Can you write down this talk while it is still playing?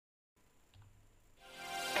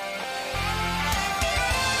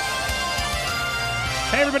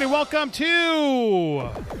everybody. Welcome to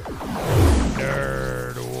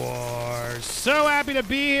Nerd Wars. So happy to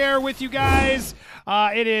be here with you guys.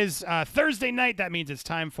 It is Thursday night. That means it's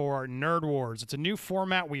time for Nerd Wars. It's a new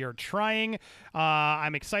format we are trying.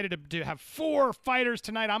 I'm excited to have 4 fighters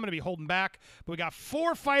tonight. I'm going to be holding back, but we got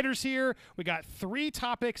 4 fighters here. We got 3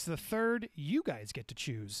 topics. The third, you guys get to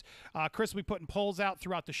choose. Chris will be putting polls out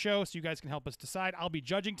throughout the show so you guys can help us decide. I'll be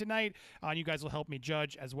judging tonight, and you guys will help me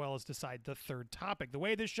judge as well as decide the third topic. The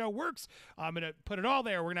way this show works, I'm going to put it all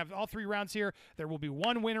there. We're going to have all 3 rounds here. There will be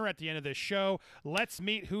one winner at the end of this show. Let's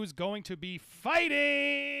meet who's going to be fighting.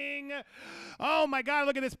 Oh my God,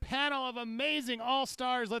 look at this panel of amazing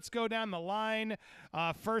all-stars. Let's go down the line.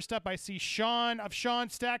 First up, I see Sean of Sean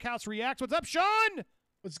Stackhouse Reacts. What's up, Sean?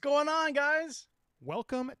 What's going on, guys?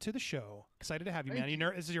 Welcome to the show. Excited to have you, man.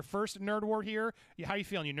 This is your first Nerd War here. How you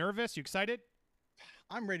feeling? You nervous? You excited?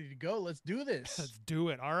 I'm ready to go. Let's do this. Let's do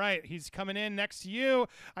it. All right, he's coming in next to you.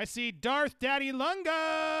 I see Darth Daddy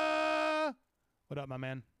Lunga. What up, my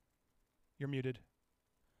man? You're muted.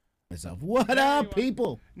 What up,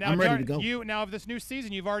 people? Now, I'm ready to go. Now of this new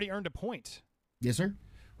season, you've already earned a point. Yes, sir.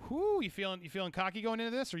 Whoo, you feeling cocky going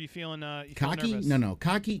into this, or you feeling cocky? Feeling nervous? No.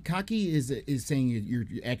 Cocky is saying you're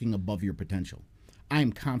acting above your potential. I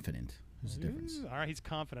am confident. There's a difference. All right, he's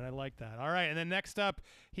confident. I like that. All right, and then next up,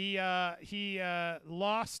 he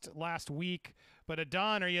lost last week, but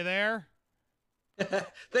Adon, are you there?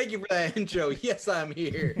 Thank you for that intro. Yes, I'm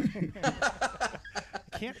here.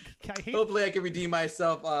 Hopefully, I can redeem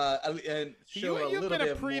myself and show a little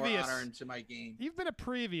bit more honor into my game. You've been a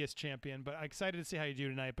previous champion, but I'm excited to see how you do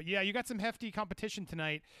tonight. But yeah, you got some hefty competition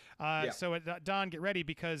tonight. So Don, get ready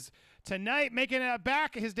because tonight, making it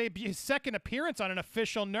back his second appearance on an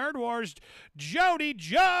official Nerd Wars, Jody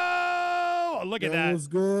Joe. Oh, look at that. What's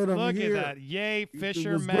good? Look here. at that. Yay,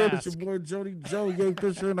 Fisher What's mask. Good? It's your boy Jody Joe. Yay,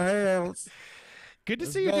 Fisher in the house. Good to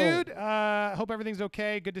see you, dude. Hope everything's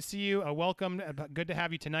okay. Good to see you. Welcome. Good to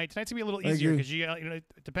have you tonight. Tonight's gonna be a little easier because you know,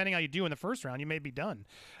 depending how you do in the first round, you may be done.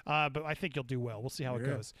 But I think you'll do well. We'll see how it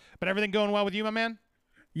goes. But everything going well with you, my man?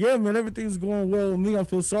 Yeah, man. Everything's going well with me. I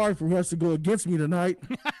feel sorry for who has to go against me tonight.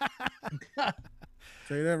 Tell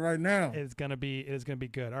you that right now. It is gonna be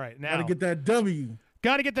good. All right, now gotta get that W.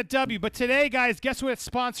 Got to get the W. But today, guys, guess what it's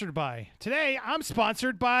sponsored by? Today, I'm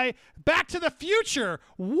sponsored by Back to the Future.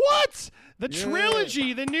 What? The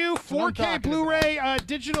trilogy, the new 4K Blu-ray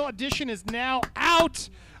digital edition is now out.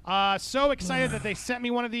 So excited that they sent me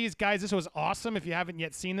one of these. Guys, this was awesome. If you haven't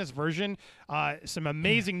yet seen this version, some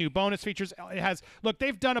amazing new bonus features. It has, look,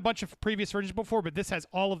 they've done a bunch of previous versions before, but this has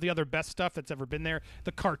all of the other best stuff that's ever been there.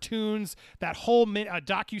 The cartoons, that whole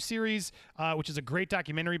docu-series, which is a great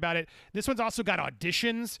documentary about it. This one's also got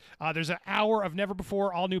auditions. There's an hour of never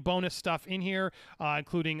before, all new bonus stuff in here,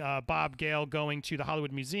 including Bob Gale going to the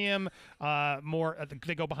Hollywood Museum.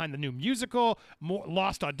 They go behind the new musical, more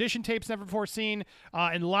lost audition tapes never before seen,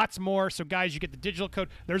 and lots more. So guys, you get the digital code.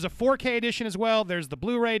 There's a 4K edition as well. There's the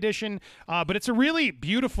Blu-ray edition, but it's a really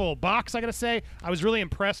beautiful box. I gotta say, I was really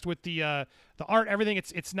impressed with the art, everything.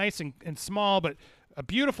 It's nice and small, but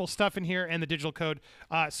beautiful stuff in here, and the digital code.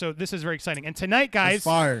 So this is very exciting. And tonight,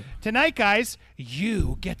 guys,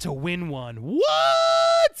 you get to win one.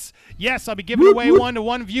 What? Yes, I'll be giving away one to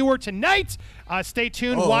one viewer tonight. Stay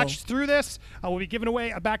tuned. Watch through this. We'll be giving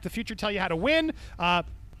away a Back to the Future. Tell you how to win.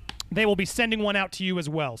 They will be sending one out to you as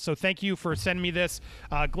well. So thank you for sending me this.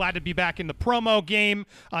 Glad to be back in the promo game.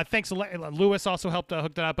 Thanks, Lewis also helped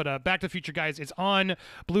hook that up. But Back to the Future, guys, is on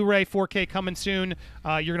Blu-ray 4K coming soon.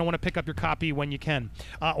 You're going to want to pick up your copy when you can.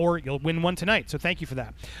 Or you'll win one tonight. So thank you for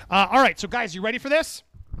that. All right, so guys, you ready for this?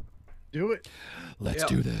 Do it. Let's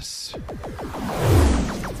do this.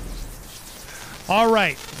 All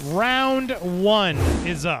right, round 1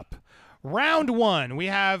 is up. Round 1, we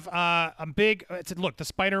have a big look. The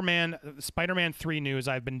Spider-Man 3 news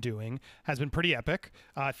I've been doing has been pretty epic.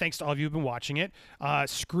 Thanks to all of you who've been watching it.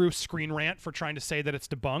 Screw Screen Rant for trying to say that it's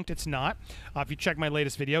debunked. It's not. If you check my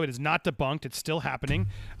latest video, it is not debunked. It's still happening.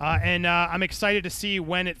 And I'm excited to see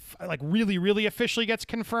when it really, really officially gets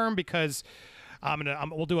confirmed, because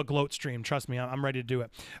we'll do a gloat stream. Trust me, I'm ready to do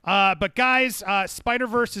it. But guys,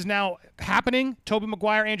 Spider-Verse is now happening. Tobey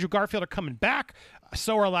Maguire, Andrew Garfield are coming back.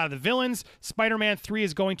 So are a lot of the villains. Spider-Man 3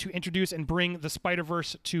 is going to introduce and bring the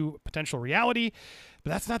Spider-Verse to potential reality.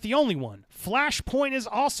 But that's not the only one. Flashpoint is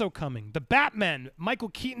also coming. The Batman, Michael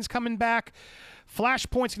Keaton's coming back.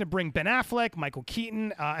 Flashpoint's going to bring Ben Affleck, Michael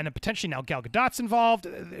Keaton, and potentially now Gal Gadot's involved.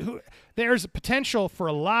 There's potential for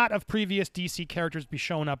a lot of previous DC characters to be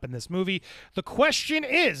showing up in this movie. The question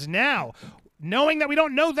is now, knowing that we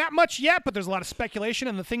don't know that much yet, but there's a lot of speculation,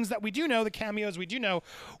 and the things that we do know, the cameos we do know,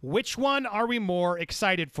 which one are we more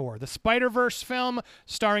excited for? The Spider-Verse film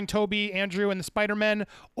starring Tobey, Andrew, and the Spider-Men,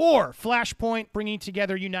 or Flashpoint bringing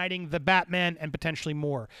together, uniting the Batman and potentially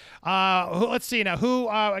more? Let's see now.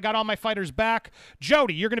 I got all my fighters back.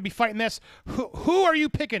 Jody, you're going to be fighting this. Who are you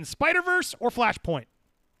picking, Spider-Verse or Flashpoint?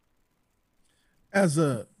 As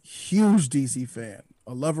a huge DC fan,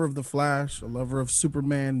 a lover of the Flash, a lover of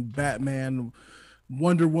Superman, Batman,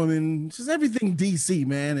 Wonder Woman, just everything DC,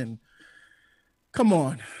 man. And come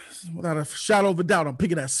on, without a shadow of a doubt, I'm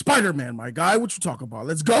picking that Spider-Man, my guy. What you talking about?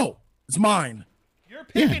 Let's go. It's mine.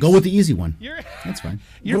 Yeah, go with the easy one. That's fine.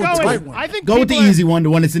 You're going. The right one. I think go with the easy one, the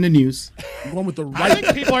one that's in the news. I'm going with the right. I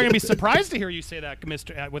think people are going to be surprised to hear you say that,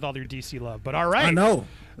 Mister, with all your DC love. But all right, I know.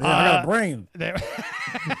 Yeah, I got a brain.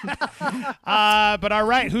 But all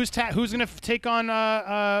right, who's going to take on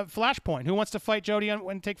Flashpoint? Who wants to fight Jody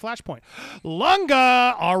and take Flashpoint?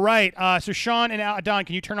 Lunga. All right. So Sean and Don,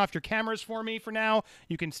 can you turn off your cameras for me for now?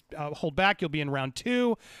 You can hold back. You'll be in round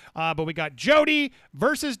 2. But we got Jody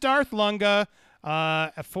versus Darth Lunga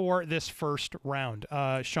for this first round.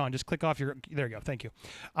 Sean, just click off your. There you go. Thank you.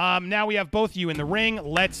 Now we have both you in the ring.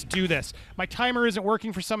 Let's do this. My timer isn't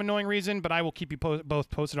working for some annoying reason, but I will keep you both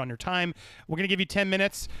posted on your time. We're going to give you 10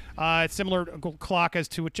 minutes. It's similar clock as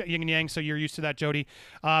to Yin and Yang, so you're used to that, Jody.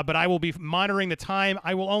 But I will be monitoring the time.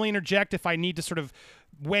 I will only interject if I need to sort of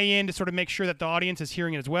weigh in to sort of make sure that the audience is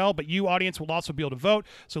hearing it as well. But you, audience, will also be able to vote.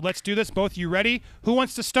 So let's do this. Both of you ready? Who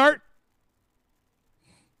wants to start?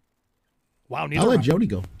 Wow, I'll let Jody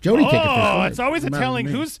go. Jody take it first. Oh, it's always a telling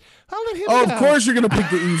who's. I'll let him Oh, go. of course you're gonna pick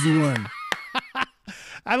the easy one.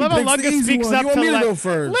 I love how Lunga speaks up to go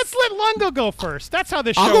first. Let's let Lunga go first. That's how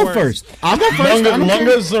this show I'll works. go first. I'll go first.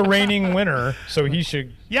 Lunga's the reigning winner, so he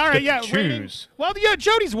should choose. Well, yeah,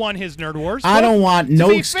 Jody's won his Nerd Wars. I don't want no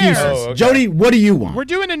excuses. Okay. Jody, what do you want? We're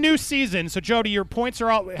doing a new season, so Jody, your points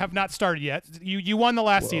have not started yet. You won the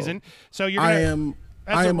last season, so you're gonna.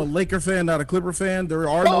 I am a Laker fan, not a Clipper fan. There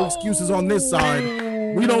are no excuses on this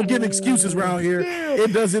side. We don't give excuses around here.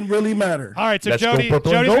 It doesn't really matter. All right, so Jody's going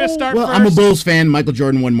to start first. I'm a Bulls fan. Michael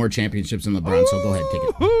Jordan won more championships than LeBron, so go ahead, take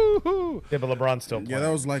it. Yeah, but LeBron's still playing. Yeah,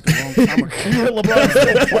 that was like a long time ago. LeBron's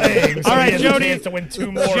still playing. So all right, Jody. Chance to win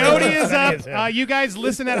 2 more. Jody is up. You guys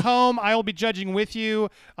listen at home. I will be judging with you.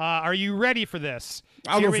 Are you ready for this?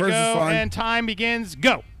 I'll go first. It's fine. And time begins.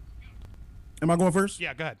 Go. Am I going first?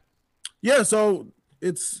 Yeah, go ahead. Yeah, so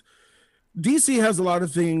it's DC has a lot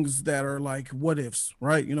of things that are like what ifs,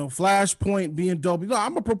 right? You know, Flashpoint being dope.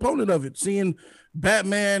 I'm a proponent of it. Seeing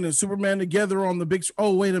Batman and Superman together on the big.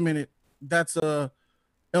 Oh, wait a minute, that's a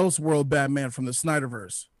Elseworld Batman from the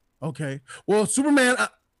Snyderverse. Okay, well, Superman.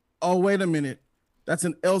 Oh, wait a minute, that's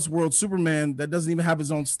an Elseworld Superman that doesn't even have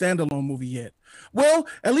his own standalone movie yet. Well,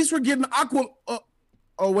 at least we're getting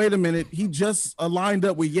oh, wait a minute, he just aligned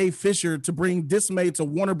up with Ye Fisher to bring Dismay to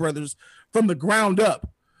Warner Brothers from the ground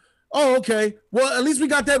up. Oh, okay. Well, at least we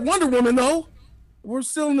got that Wonder Woman, though. We're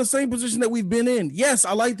still in the same position that we've been in. Yes,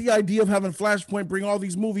 I like the idea of having Flashpoint bring all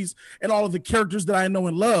these movies and all of the characters that I know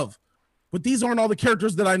and love. But these aren't all the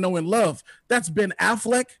characters that I know and love. That's Ben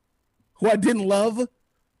Affleck, who I didn't love.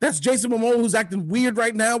 That's Jason Momoa, who's acting weird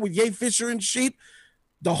right now with Ye Fisher and shit.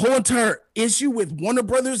 The whole entire issue with Warner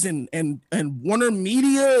Brothers and Warner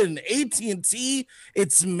Media and AT&T,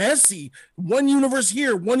 it's messy. One universe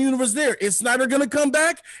here, one universe there. Is Snyder going to come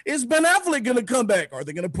back? Is Ben Affleck going to come back? Are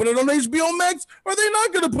they going to put it on HBO Max? Or are they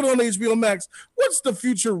not going to put it on HBO Max? What's the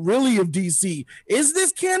future really of DC? Is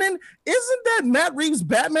this canon? Isn't that Matt Reeves'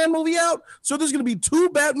 Batman movie out? So there's going to be 2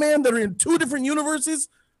 Batman that are in 2 different universes,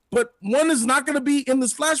 but one is not going to be in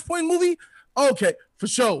this Flashpoint movie? Okay, for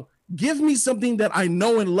sure. Give me something that I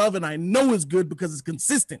know and love and I know is good because it's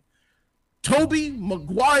consistent. Tobey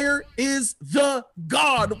Maguire is the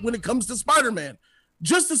god when it comes to Spider-Man.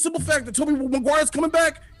 Just the simple fact that Tobey Maguire is coming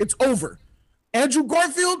back, it's over. Andrew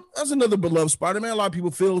Garfield, that's another beloved Spider-Man. A lot of people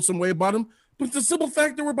feel some way about him. But the simple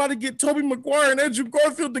fact that we're about to get Tobey Maguire and Andrew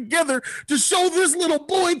Garfield together to show this little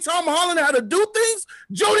boy, Tom Holland, how to do things,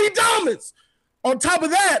 Jodie Thomas. On top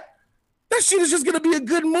of that shit is just going to be a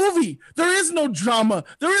good movie. There is no drama.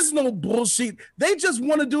 There is no bullshit. They just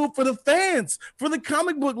want to do it for the fans, for the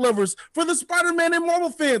comic book lovers, for the Spider-Man and Marvel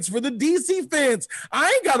fans, for the DC fans. I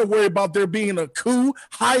ain't got to worry about there being a coup,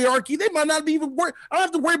 hierarchy. They might not be even worried. I don't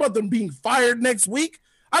have to worry about them being fired next week.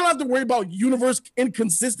 I don't have to worry about universe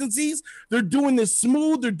inconsistencies. They're doing this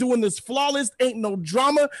smooth. They're doing this flawless. Ain't no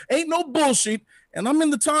drama. Ain't no bullshit. And I'm in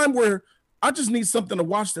the time where I just need something to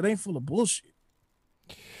watch that ain't full of bullshit.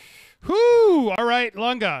 Whoo! All right,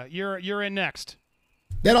 Lunga, you're in next.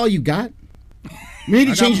 That all you got? We need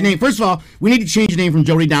to change the name. First of all, we need to change the name from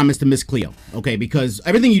Jodie Damas to Miss Cleo, okay? Because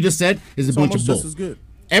everything you just said is a bunch of bull. Just as good.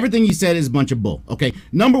 Everything you said is a bunch of bull, okay?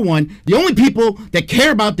 Number one, the only people that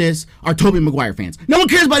care about this are Tobey Maguire fans. No one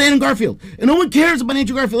cares about Andrew Garfield, and no one cares about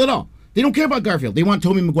Andrew Garfield at all. They don't care about Garfield. They want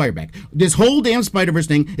Tobey Maguire back. This whole damn Spider-Verse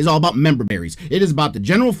thing is all about member berries. It is about the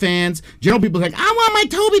general fans, general people like, I want my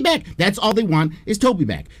Tobey back. That's all they want is Tobey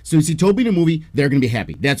back. So you see Tobey in the movie, they're going to be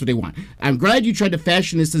happy. That's what they want. I'm glad you tried to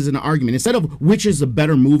fashion this as an argument. Instead of which is a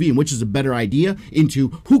better movie and which is a better idea, into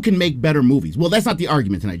who can make better movies. Well, that's not the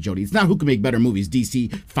argument tonight, Jody. It's not who can make better movies, DC,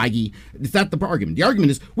 Feige. It's not the argument. The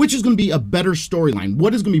argument is which is going to be a better storyline.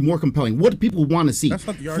 What is going to be more compelling? What do people want to see? That's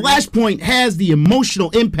not the argument. Flashpoint has the emotional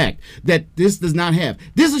impact that this does not have.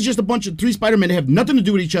 This is just a bunch of 3 Spider-Men that have nothing to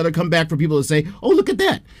do with each other come back for people to say, oh, look at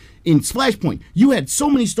that. In Flashpoint, you had so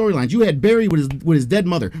many storylines. You had Barry with his dead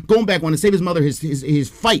mother, going back, wanting to save his mother, his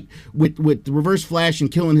fight with the Reverse Flash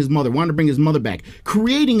and killing his mother, wanting to bring his mother back,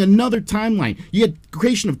 creating another timeline. You had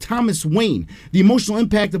creation of Thomas Wayne, the emotional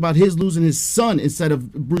impact about his losing his son instead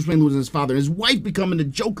of Bruce Wayne losing his father, his wife becoming the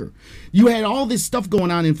Joker. You had all this stuff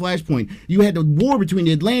going on in Flashpoint. You had the war between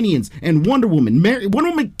the Atlanteans and Wonder Woman. Wonder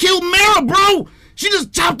Woman killed Mara, bro! She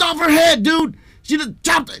just chopped off her head, dude! She just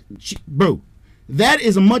chopped it. Bro. That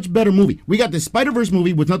is a much better movie. We got this Spider-Verse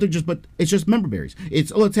movie with nothing but it's just member berries.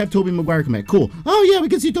 It's, let's have Tobey Maguire come back. Cool. Oh, yeah, we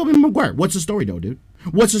can see Tobey Maguire. What's the story, though, dude?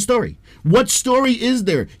 What's the story? What story is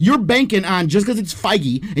there? You're banking on just because it's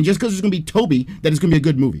Feige and just because it's going to be Tobey that it's going to be a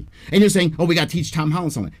good movie. And you're saying, oh, we got to teach Tom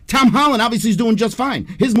Holland something. Tom Holland obviously is doing just fine.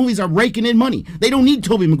 His movies are raking in money. They don't need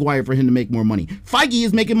Tobey Maguire for him to make more money. Feige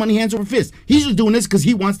is making money hands over fist. He's just doing this because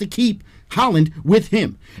he wants to keep Holland with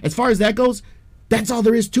him. As far as that goes, that's all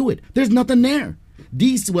there is to it. There's nothing there.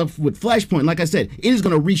 DC with Flashpoint, like I said, it is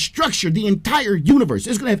going to restructure the entire universe.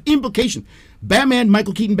 It's going to have implications. Batman,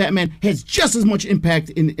 Michael Keaton Batman, has just as much impact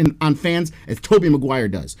on fans as Tobey Maguire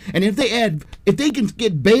does. And if they can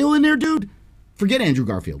get Bale in there, dude, forget Andrew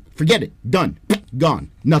Garfield. Forget it. Done. Gone.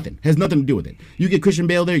 Nothing. Has nothing to do with it. You get Christian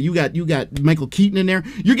Bale there. You got Michael Keaton in there.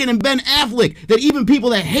 You're getting Ben Affleck. That even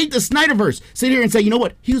people that hate the Snyderverse sit here and say, you know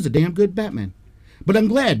what? He was a damn good Batman. But I'm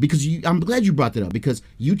glad because I'm glad you brought that up because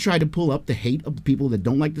you tried to pull up the hate of the people that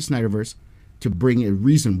don't like the Snyderverse to bring a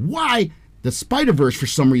reason why the Spider-Verse for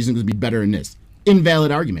some reason is going to be better than this.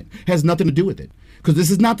 Invalid argument. Has nothing to do with it. Because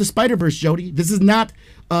this is not the Spider-Verse, Jody. This is not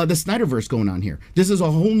the Snyderverse going on here. This is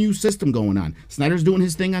a whole new system going on. Snyder's doing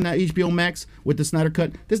his thing on HBO Max with the Snyder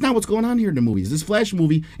Cut. That's not what's going on here in the movies. This Flash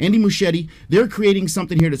movie, Andy Muschietti, they're creating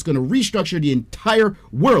something here that's going to restructure the entire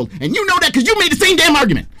world. And you know that because you made the same damn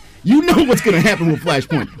argument. You know what's going to happen with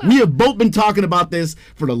Flashpoint. We have both been talking about this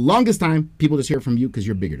for the longest time. People just hear from you because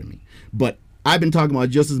you're bigger than me. But I've been talking about it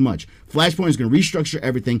just as much. Flashpoint is going to restructure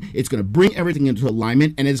everything. It's going to bring everything into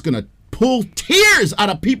alignment, and it's going to pull tears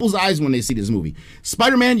out of people's eyes when they see this movie.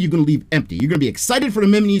 Spider-Man, you're going to leave empty. You're going to be excited for the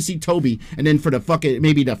minute you see Tobey, and then for the fucking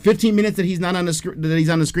maybe the 15 minutes that he's not on the that he's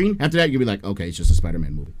on the screen. After that, you'll be like, okay, it's just a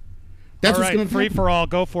Spider-Man movie. That's all what's right, going to free for all.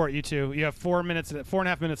 Go for it, you two. You have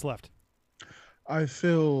 4.5 minutes left. I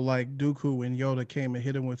feel like Dooku when Yoda came and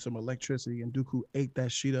hit him with some electricity, and Dooku ate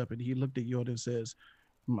that sheet up, and he looked at Yoda and says,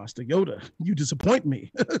 Master Yoda, you disappoint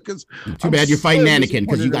me. Too bad you're fighting Anakin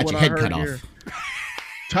because you got your head cut off.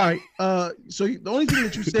 Tight. So the only thing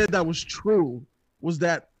that you said that was true was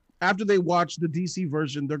that after they watch the DC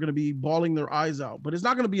version, they're going to be bawling their eyes out. But it's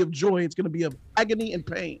not going to be of joy. It's going to be of agony and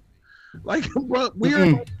pain. Like, bro,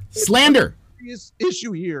 we're slander. Serious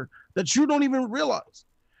issue here that you don't even realize.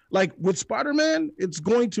 Like with Spider-Man, it's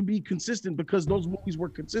going to be consistent because those movies were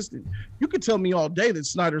consistent. You could tell me all day that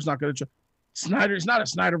Snyder's not going to. Snyder's not a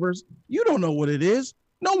Snyderverse. You don't know what it is.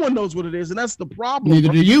 No one knows what it is, and that's the problem. Neither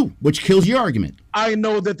do you, which kills your argument. I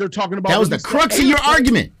know that they're talking about. That was the crux of your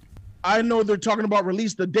argument. I know they're talking about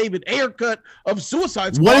release the David Ayer cut of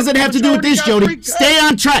Suicide Squad. What does it have to do with this, Jody? Stay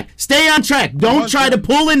on track. Stay on track. Don't try to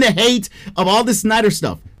pull in the hate of all this Snyder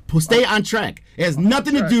stuff. Stay on track. It has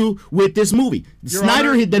nothing to do with this movie.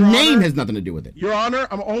 Snyder, the name has nothing to do with it. Your Honor,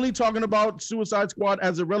 I'm only talking about Suicide Squad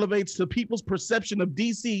as it relates to people's perception of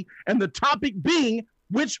DC and the topic being,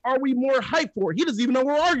 which are we more hyped for? He doesn't even know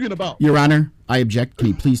what we're arguing about. Your Honor, I object. Can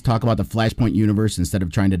you please talk about the Flashpoint universe instead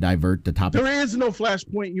of trying to divert the topic? There is no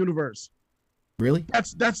Flashpoint universe. Really?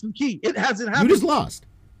 That's the key. It hasn't happened. You just lost.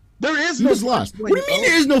 There is you no just lost. What do you mean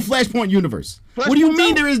there is no Flashpoint universe? What do you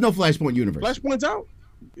mean there is no Flashpoint universe? Flashpoint's out.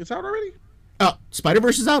 It's out already.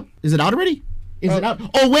 Spider-Verse is out. Is it out already? Is it out?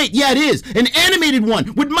 Oh wait, yeah, it is. An animated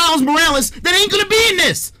one with Miles Morales that ain't gonna be in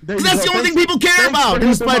this. Because that's the only thing people care about in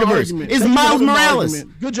the Spider-Verse is Miles Morales.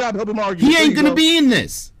 Good job helping my argument. He ain't gonna be in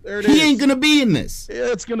this. He ain't gonna be in this.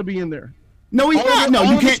 Yeah, it's gonna be in there. No, he's not. No,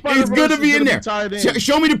 you can't. It's gonna be in there.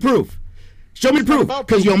 Show me the proof. Show me the proof.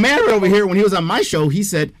 Because your man over here, when he was on my show, he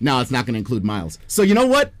said, no, it's not going to include Miles. So you know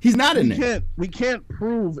what? He's not in there. We can't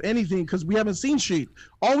prove anything because we haven't seen shit.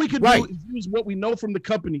 All we could do is use what we know from the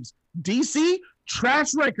companies. DC,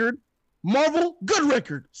 trash record. Marvel, good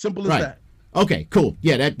record. Simple as that. Okay, cool.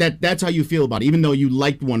 Yeah, that's how you feel about it. Even though you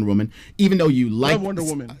liked Wonder Woman, even though you liked Wonder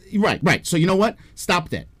Woman. Right. So you know what? Stop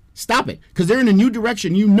that. Stop it. Because they're in a new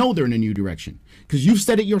direction. You know they're in a new direction. Because you've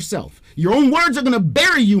said it yourself. Your own words are going to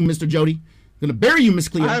bury you, Mr. Jody. Gonna bury you, Miss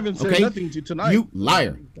Cleo. I haven't said nothing to you tonight. You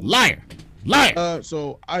liar. You know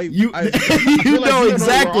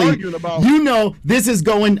exactly. You know this is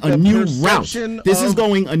going a new route. This is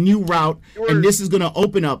going a new route, and this is gonna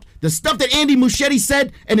open up the stuff that Andy Muschietti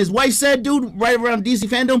said and his wife said, dude, right around DC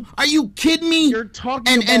fandom. Are you kidding me? You're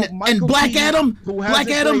talking about Black Adam,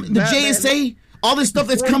 the JSA. All this stuff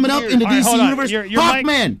that's coming up in the DC universe.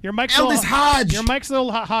 Hawkman, Aldous Hodge. Your mic's a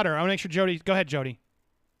little hotter. I want to make sure Jody. Go ahead, Jody.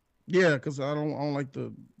 Yeah, because I don't like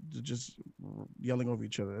the just yelling over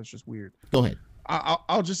each other. That's just weird. Go ahead.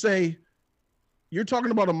 I'll just say, you're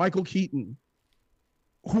talking about a Michael Keaton,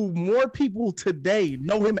 who more people today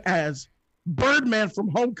know him as Birdman from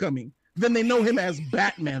Homecoming than they know him as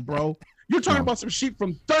Batman, bro. You're talking about some shit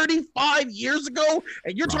from 35 years ago,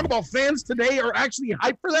 and you're talking about fans today are actually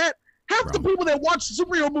hyped for that. Half the people that watch the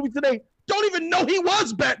superhero movie today don't even know he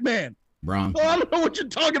was Batman. Wrong. So I don't know what you're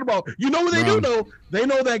talking about. You know what they do know? They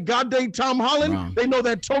know that goddamn Tom Holland. They know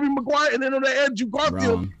that Tobey Maguire, and they know that Andrew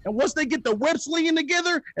Garfield. And once they get the web slinging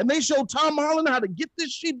together, and they show Tom Holland how to get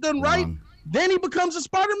this shit done right, then he becomes a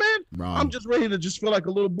Spider-Man. I'm just ready to just feel like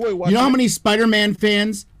a little boy watching. You know how many Spider-Man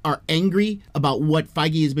fans are angry about what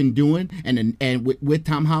Feige has been doing, and with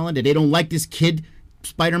Tom Holland, and they don't like this kid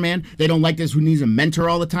Spider-Man. They don't like this who needs a mentor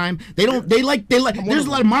all the time. They like there's a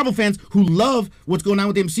lot of Marvel fans who love what's going on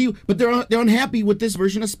with the MCU, but they're unhappy with this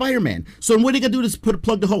version of Spider-Man. So what are they gonna do is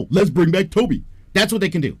plug the hole. Let's bring back Tobey. That's what they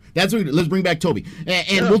can do. Let's bring back Tobey.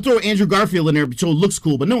 And we'll throw Andrew Garfield in there so it looks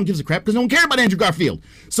cool, but no one gives a crap because no one cares about Andrew Garfield.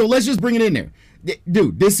 So let's just bring it in there.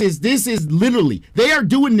 Dude, this is literally, they are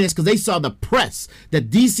doing this because they saw the press that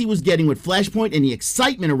DC was getting with Flashpoint and the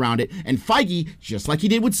excitement around it, and Feige, just like he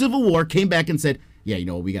did with Civil War, came back and said, yeah, you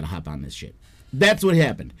know what, we got to hop on this shit. That's what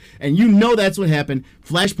happened. And you know that's what happened.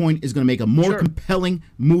 Flashpoint is going to make a more compelling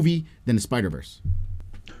movie than the Spider-Verse.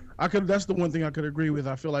 That's the one thing I could agree with.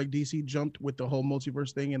 I feel like DC jumped with the whole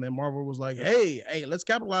multiverse thing, and then Marvel was like, hey, let's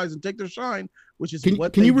capitalize and take their shine, which is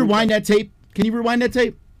Can you rewind that tape? Can you rewind that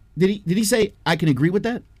tape? Did he say, I can agree with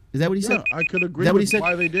that? Is that what he said? I could agree with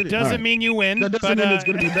why they did it. Doesn't mean you win. That doesn't mean it's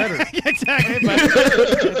going to be better. Exactly. But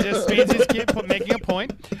it just means he's making a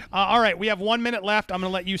point. All right, we have 1 minute left. I'm going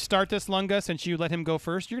to let you start this, Lunga, since you let him go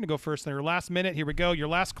first. You're going to go first in your last minute. Here we go. Your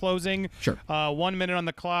last closing. Sure. 1 minute on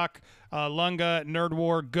the clock. Lunga, Nerd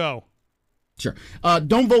War, go. Sure.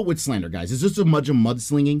 Don't vote with slander, guys. It's just a bunch of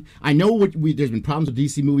mudslinging. I know there's been problems with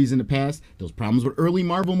DC movies in the past. There's problems with early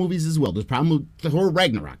Marvel movies as well. There's problems with Thor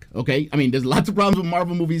Ragnarok, okay? I mean, there's lots of problems with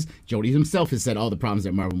Marvel movies. Jody himself has said all the problems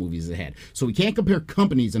that Marvel movies have had. So we can't compare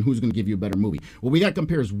companies and who's going to give you a better movie. What we got to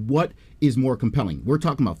compare is what is more compelling. We're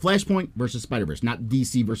talking about Flashpoint versus Spider-Verse, not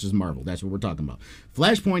DC versus Marvel. That's what we're talking about.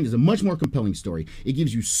 Flashpoint is a much more compelling story. It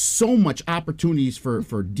gives you so much opportunities for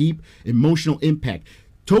deep emotional impact.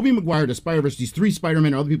 Tobey Maguire, the Spider-Verse, these three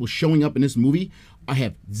Spider-Men, other people showing up in this movie, I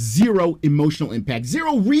have zero emotional impact,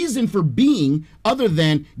 zero reason for being other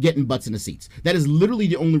than getting butts in the seats. That is literally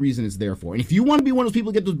the only reason it's there for. And if you want to be one of those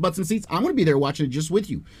people who get those butts in the seats, I'm going to be there watching it just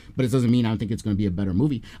with you. But it doesn't mean I don't think it's going to be a better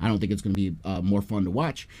movie. I don't think it's going to be more fun to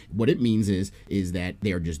watch. What it means is that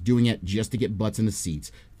they are just doing it just to get butts in the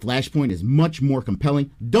seats. Flashpoint is much more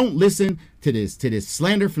compelling. Don't listen to this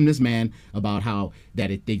slander from this man about how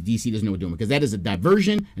DC doesn't know what they're doing, because that is a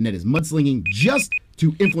diversion and that is mudslinging just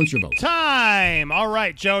to influence your vote. Time. All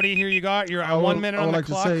right, Jody, here you go. You're 1 minute on the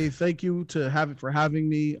clock. I would like to say thank you for having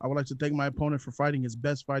me. I would like to thank my opponent for fighting his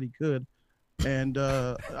best fight he could. And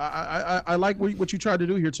I like what you tried to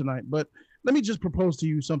do here tonight. But let me just propose to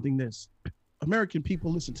you something this. American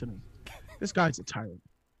people, listen to me. This guy's a tyrant.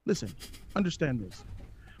 Listen, understand this.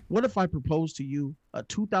 What if I propose to you a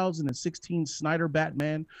 2016 Snyder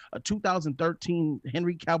Batman, a 2013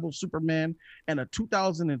 Henry Cavill Superman, and a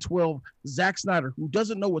 2012 Zack Snyder, who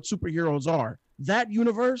doesn't know what superheroes are? That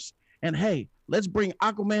universe, and hey, let's bring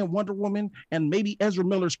Aquaman, Wonder Woman, and maybe Ezra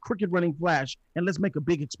Miller's crooked running Flash, and let's make a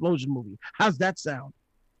big explosion movie. How's that sound?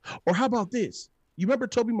 Or how about this? You remember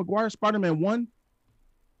Tobey Maguire, Spider-Man 1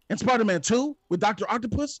 and Spider-Man 2 with Dr.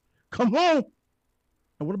 Octopus? Come on.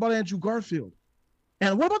 And what about Andrew Garfield?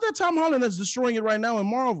 And what about that Tom Holland that's destroying it right now in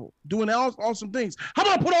Marvel, doing awesome things? How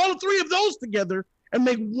about put all 3 of those together and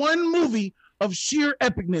make one movie of sheer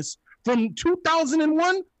epicness from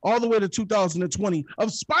 2001 all the way to 2020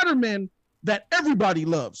 of Spider-Man that everybody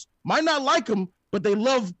loves. Might not like them, but they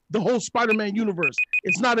love the whole Spider-Man universe.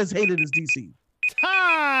 It's not as hated as DC.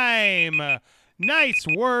 Time. Nice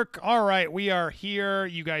work. All right, we are here.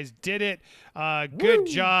 You guys did it. Good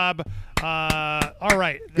job. All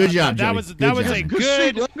right. Good job, That Jody. was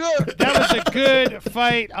Good a job. good. That was a good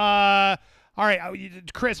fight. All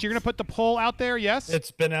right, Chris, you're gonna put the poll out there. Yes.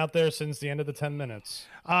 It's been out there since the end of the 10 minutes.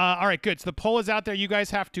 All right, good. So the poll is out there. You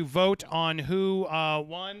guys have to vote on who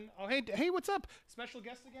won. Oh, hey, what's up? Special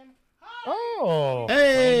guest again. Hi. Oh.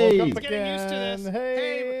 Hey. Woke up Getting used to this. again.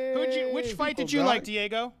 Hey, which fight did you like,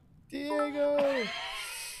 Diego? Diego.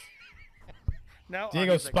 No.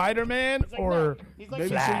 Diego he's like- Spider-Man he's like, or no. He's like Baby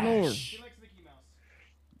Flash? Signor. He likes Mickey Mouse.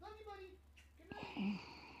 Love you, buddy. Good night.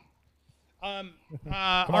 Come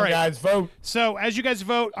all on, right, guys, vote. So as you guys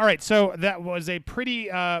vote, all right. So that was a pretty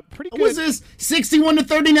good. What was this? 61 to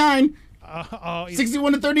 39. 61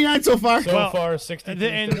 61 to 39 so far. So far, 60. and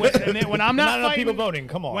then when I'm not enough fighting, people voting.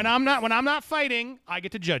 Come on. when I'm not fighting, I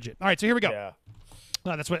get to judge it. All right. So here we go. Yeah.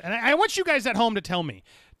 No, that's what. And I want you guys at home to tell me: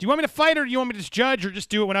 do you want me to fight, or do you want me to just judge, or just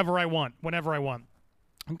do it whenever I want? Whenever I want.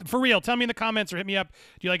 For real, tell me in the comments or hit me up.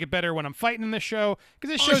 Do you like it better when I'm fighting in this show?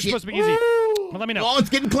 Because this show's shit. supposed to be easy. Well, let me know. Oh, it's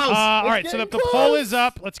getting close. All right, so the getting poll close. is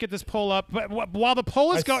up. Let's get this poll up. But while the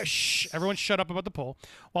poll is going, shh, everyone shut up about the poll.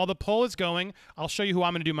 While the poll is going, I'll show you who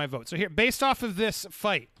I'm going to do my vote. So here, based off of this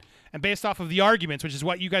fight and based off of the arguments, which is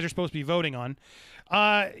what you guys are supposed to be voting on,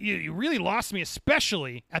 you really lost me,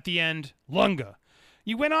 especially at the end, Lunga.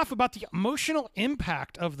 You went off about the emotional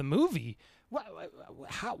impact of the movie.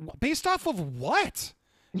 How, based off of what?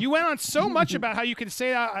 You went on so much about how you can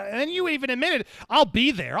say that, and then you even admitted, I'll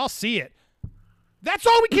be there, I'll see it. That's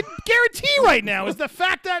all we can guarantee right now is the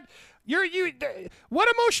fact that what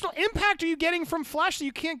emotional impact are you getting from Flash that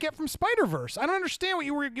you can't get from Spider-Verse? I don't understand what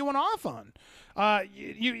you were going off on.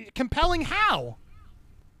 Compelling how?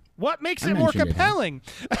 What makes it more mentioned it, huh? compelling?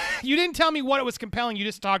 You didn't tell me what it was compelling. You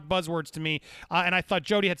just talked buzzwords to me, and I thought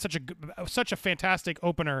Jody had such a fantastic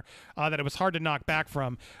opener that it was hard to knock back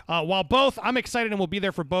from. While both, I'm excited and we'll be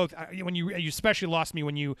there for both. When you especially lost me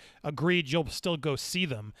when you agreed you'll still go see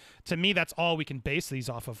them. To me, that's all we can base these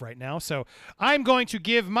off of right now. So I'm going to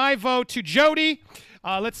give my vote to Jody.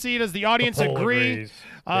 Let's see. Does the audience poll agree? agrees.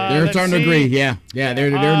 They're let's starting to see. agree. Yeah.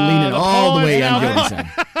 They're leaning the all poll the is way on now- Jody's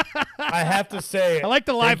side. I have to say, I like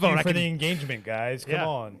the live thank vote. you I for can- the engagement, guys. Come Yeah.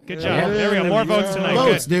 on. Good Yeah. job. There we go. More votes tonight.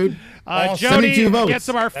 Votes, Good. dude. All Jody 72 votes. gets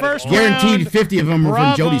our first Guaranteed round. 50 of them are Bravo.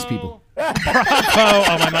 from Jody's people. Bravo.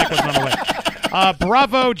 Oh, my mic wasn't on the way.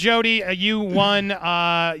 Bravo, Jody. You won.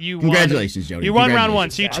 Congratulations, Jody. You won round one.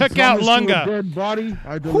 So you took out Promise you a Lunga. dead body.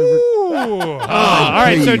 I delivered. Ooh. All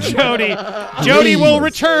right, so please. Jody will Please.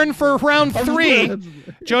 return for round 3.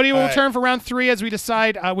 Jody will return for round 3 as we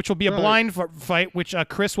decide, which will be a blind fight, which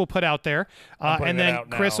Chris will put out there, putting and it then out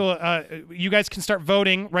Chris now. will. You guys can start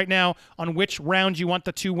voting right now on which round you want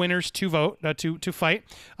the 2 winners to vote to fight.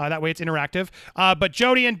 That way, it's interactive. But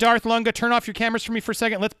Jody and Darth Lunga, turn off your cameras for me for a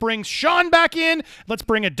second. Let's bring Sean back in. Let's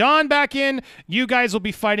bring Adon back in. You guys will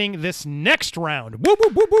be fighting this next round. Whoop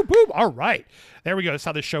whoop whoop whoop whoop. All right. There we go. That's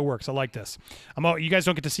how this show works. I like this. You guys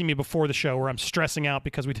don't get to see me before the show where I'm stressing out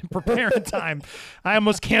because we didn't prepare in time. I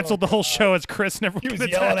almost canceled the whole show as Chris never He was could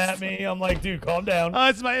yelling attest. at me. I'm like, dude, calm down.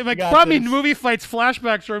 It's my got brought me this. movie fights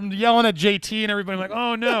flashbacks where I'm yelling at JT and everybody. I'm like,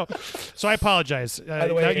 oh no. So I apologize. By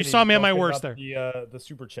the way, you Eddie, saw me at my don't worst forget there. about the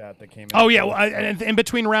super chat that came in. Oh yeah, well, and in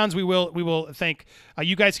between rounds we will thank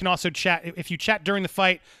you guys can also chat if you chat during the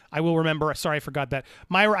fight. I will remember. Sorry, I forgot that.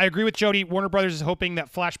 Myra, I agree with Jody. Warner Brothers is hoping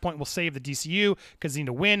that Flashpoint will save the DCU because they need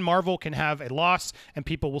to win. Marvel can have a loss and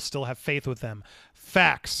people will still have faith with them.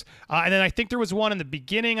 Facts. And then I think there was one in the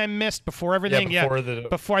beginning I missed before everything.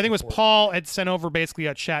 before I think it was Paul had sent over basically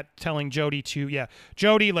a chat telling Jody to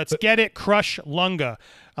Jody, let's get it. Crush Lunga.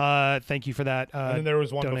 Thank you for that. And then there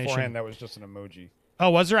was one donation. beforehand that was just an emoji. Oh,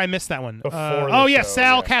 was there? I missed that one. Before the show,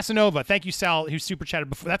 Sal yeah. Casanova. Thank you, Sal, who super chatted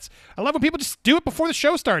before. I love when people just do it before the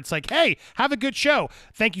show starts. Like, hey, have a good show.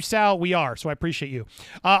 Thank you, Sal. We are. So I appreciate you.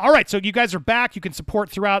 All right. So you guys are back. You can support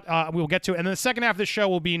throughout. We'll get to it. And then the second half of the show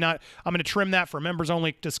will be I'm going to trim that for members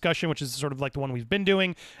only discussion, which is sort of like the one we've been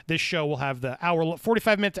doing. This show will have the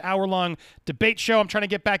 45-minute to hour-long debate show. I'm trying to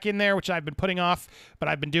get back in there, which I've been putting off, but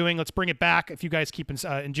I've been doing. Let's bring it back if you guys keep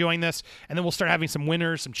enjoying this. And then we'll start having some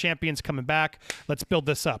winners, some champions coming back. Let's build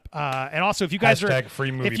this up. And also, if you guys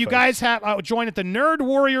free movie if you guys have join at the Nerd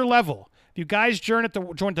Warrior level. If you guys join at the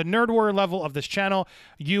Nerd Warrior level of this channel,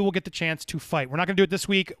 you will get the chance to fight. We're not going to do it this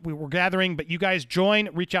week. We're gathering, but you guys join.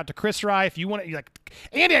 Reach out to Chris Rye if you want. You're like,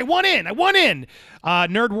 Andy, I want in.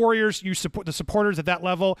 Nerd Warriors, you support the supporters at that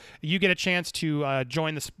level. You get a chance to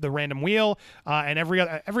join the random wheel. And every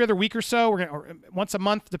other week or so, or once a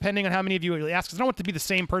month, depending on how many of you ask. Because I don't want it to be the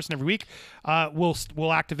same person every week.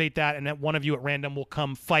 We'll activate that, and then one of you at random will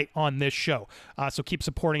come fight on this show. So keep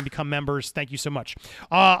supporting, become members. Thank you so much.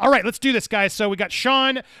 All right, let's do this, guys. So we got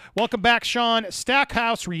Sean. Welcome back, Sean.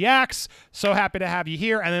 Stackhouse Reacts. So happy to have you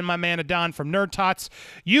here. And then my man Adon from Nerd Tots.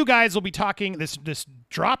 You guys will be talking. This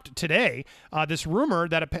dropped today. This rumor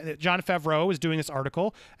that Jon Favreau is doing this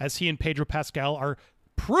article as he and Pedro Pascal are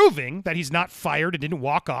proving that he's not fired and didn't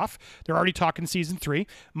walk off. They're already talking season 3.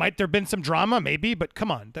 Might there have been some drama? Maybe, but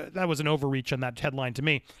come on. That was an overreach on that headline to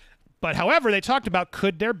me. But however, they talked about,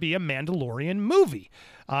 could there be a Mandalorian movie?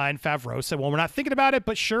 And Favreau said, well, we're not thinking about it,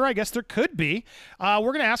 but sure, I guess there could be. We're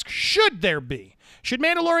going to ask, should there be? Should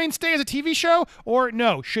Mandalorian stay as a TV show? Or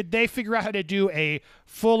no, should they figure out how to do a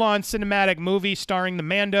full-on cinematic movie starring the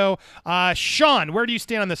Mando? Sean, where do you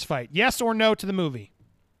stand on this fight? Yes or no to the movie?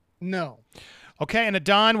 No. Okay, and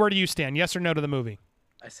Adon, where do you stand? Yes or no to the movie?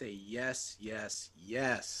 I say yes, yes,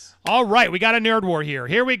 yes. All right, we got a Nerd War here.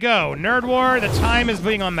 Here we go. Nerd War, the time is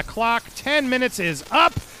being on the clock. 10 minutes is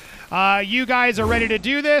up. You guys are ready to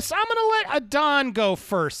do this. I'm going to let Adon go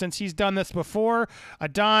first since he's done this before.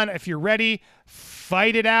 Adon, if you're ready,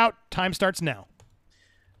 fight it out. Time starts now.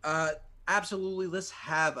 Absolutely. Let's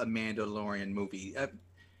have a Mandalorian movie.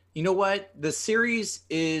 You know what? The series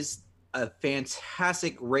is a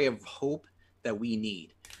fantastic ray of hope that we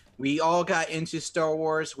need. We all got into Star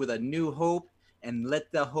Wars with a new hope, and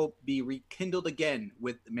let the hope be rekindled again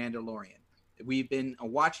with The Mandalorian. We've been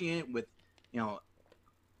watching it with,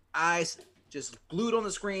 eyes just glued on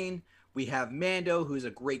the screen. We have Mando, who's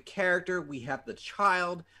a great character. We have the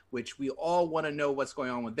child, which we all want to know what's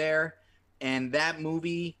going on with there. And that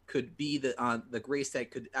movie could be the grace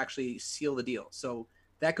that could actually seal the deal. So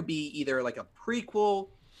that could be either like a prequel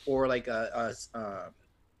or like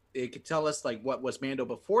it could tell us like what was Mando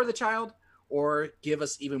before the child, or give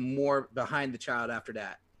us even more behind the child after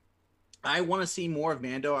that. I want to see more of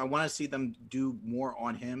Mando. I want to see them do more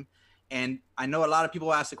on him. And I know a lot of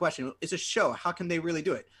people ask the question, it's a show. How can they really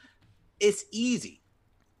do it? It's easy.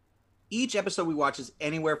 Each episode we watch is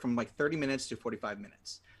anywhere from like 30 minutes to 45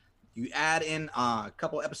 minutes. You add in a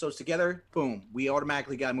couple episodes together, boom, we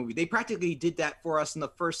automatically got a movie. They practically did that for us in the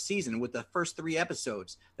first season with the first 3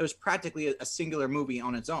 episodes. There was practically a singular movie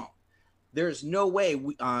on its own. There's no way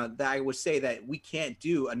that I would say that we can't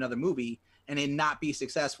do another movie and it not be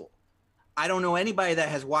successful. I don't know anybody that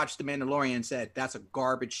has watched The Mandalorian and said, that's a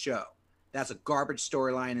garbage show. That's a garbage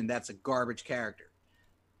storyline and that's a garbage character.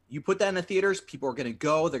 You put that in the theaters, people are going to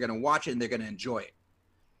go, they're going to watch it, and they're going to enjoy it.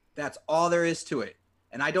 That's all there is to it.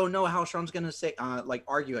 And I don't know how Sean's going to say,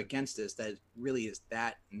 argue against this, that really is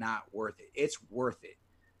that not worth it. It's worth it,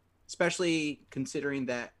 especially considering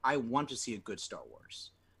that I want to see a good Star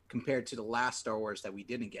Wars compared to the last Star Wars that we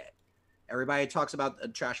didn't get. Everybody talks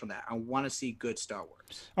about trash on that. I want to see good Star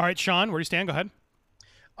Wars. All right, Sean, where do you stand? Go ahead.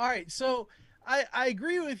 All right, so I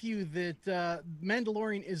agree with you that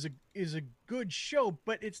Mandalorian is a good show,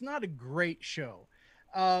 but it's not a great show.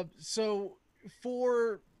 So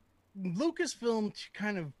for Lucasfilm to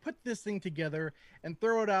kind of put this thing together and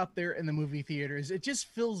throw it out there in the movie theaters, it just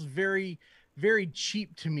feels very, very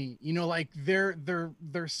cheap to me. Like they're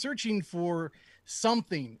searching for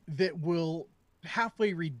something that will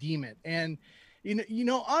halfway redeem it. And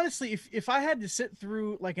honestly, if I had to sit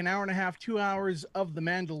through like an hour and a half, 2 hours of The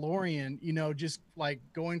Mandalorian, just like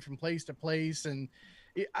going from place to place, and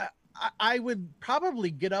I would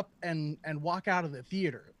probably get up and walk out of the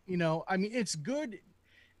theater. I mean, it's good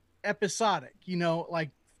episodic, like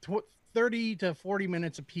 30 to 40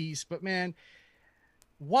 minutes a piece, but man,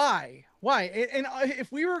 why? And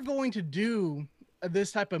if we were going to do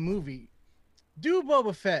this type of movie, do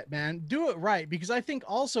Boba Fett, man. Do it right, because I think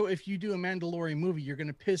also if you do a Mandalorian movie, you're going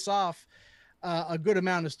to piss off a good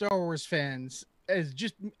amount of Star Wars fans, as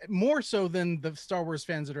just more so than the Star Wars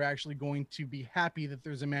fans that are actually going to be happy that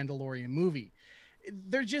there's a Mandalorian movie.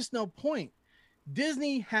 There's just no point.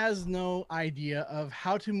 Disney has no idea of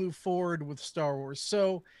how to move forward with Star Wars.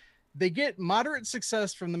 So they get moderate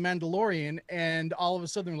success from The Mandalorian, and all of a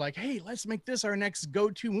sudden they're like, hey, let's make this our next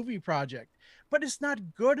go-to movie project. But it's not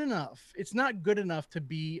good enough. It's not good enough to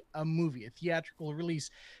be a movie, a theatrical release.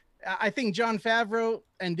 I think Jon Favreau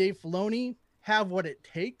and Dave Filoni have what it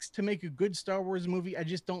takes to make a good Star Wars movie. I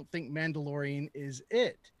just don't think Mandalorian is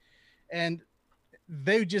it. And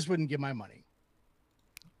they just wouldn't get my money.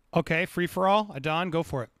 Okay, free for all. Adon, go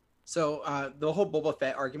for it. So the whole Boba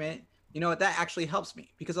Fett argument, you know what, that actually helps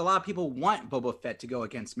me because a lot of people want Boba Fett to go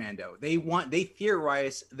against Mando. They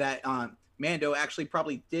theorize that Mando actually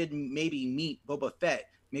probably did maybe meet Boba Fett.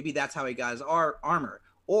 Maybe that's how he got his armor,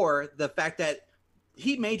 or the fact that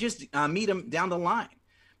he may just meet him down the line.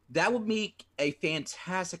 That would make a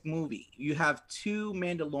fantastic movie. You have two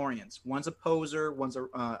Mandalorians. One's a poser, one's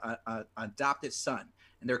a adopted son,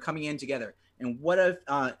 and they're coming in together. And what if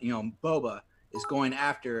Boba is going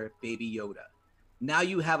after Baby Yoda? Now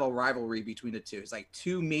you have a rivalry between the two. It's like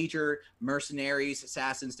two major mercenaries,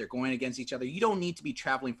 assassins. They're going against each other. You don't need to be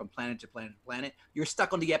traveling from planet to planet to planet. You're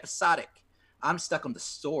stuck on the episodic. I'm stuck on the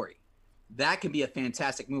story. That can be a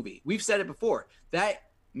fantastic movie. We've said it before. That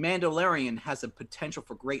Mandalorian has a potential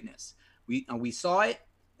for greatness. We saw it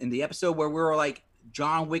in the episode where we were like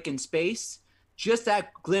John Wick in space. Just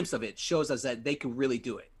that glimpse of it shows us that they could really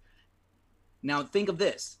do it. Now think of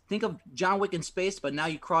this. Think of John Wick in space, but now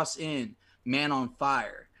you cross in Man on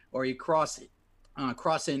Fire, or you cross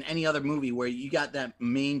in any other movie where you got that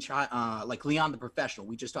main child, like Leon the Professional.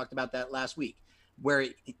 We just talked about that last week, where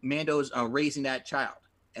Mando's raising that child,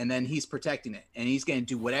 and then he's protecting it, and he's going to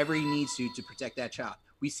do whatever he needs to protect that child.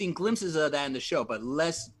 We've seen glimpses of that in the show, but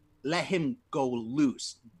let's let him go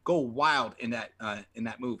loose, go wild in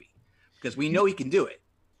that movie, because we know he can do it.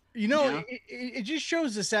 It just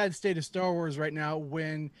shows the sad state of Star Wars right now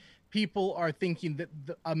when people are thinking that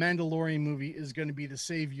a Mandalorian movie is going to be the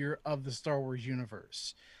savior of the Star Wars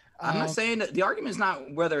universe. I'm not saying that the argument is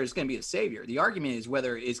not whether it's going to be a savior. The argument is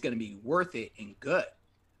whether it's going to be worth it and good.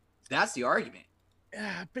 That's the argument.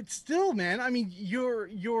 But still, man, I mean, you're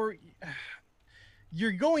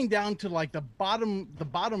going down to like the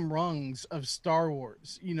bottom rungs of Star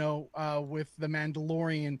Wars, with the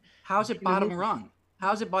Mandalorian. How's it bottom rung?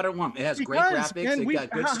 How's it bottom rung? It has great graphics. It got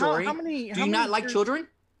good story. Do you not like children?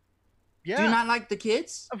 Yeah. Do you not like the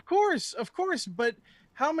kids? Of course. But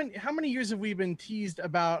how many years have we been teased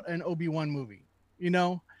about an Obi-Wan movie?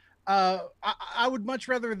 I would much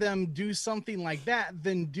rather them do something like that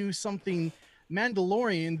than do something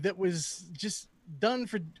Mandalorian that was just done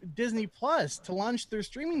for Disney Plus to launch their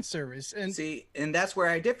streaming service. And and that's where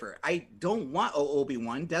I differ. I don't want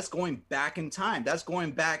Obi-Wan. That's going back in time. That's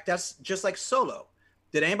just like Solo.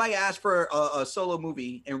 Did anybody ask for a Solo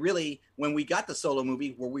movie? And really, when we got the Solo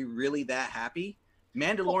movie, were we really that happy?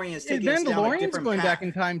 Mandalorian is taking us down a different going path. Back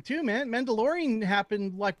in time too, man. Mandalorian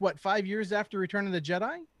happened 5 years after Return of the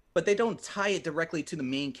Jedi? But they don't tie it directly to the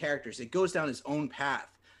main characters. It goes down its own path.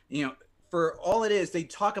 For all it is, they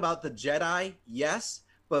talk about the Jedi, yes,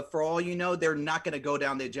 but for all you know, they're not going to go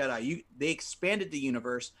down the Jedi. They expanded the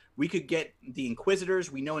universe. We could get the Inquisitors.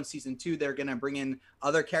 We know in season 2 they're going to bring in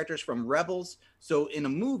other characters from Rebels. So in a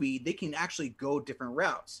movie, they can actually go different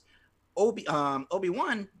routes.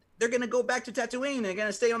 Obi-Wan, they're going to go back to Tatooine. They're going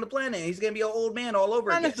to stay on the planet. He's going to be an old man all over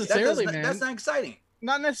again. Not necessarily, man. That's not exciting.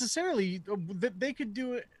 Not necessarily. They could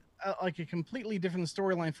do it like a completely different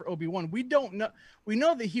storyline for Obi-Wan. We don't know. We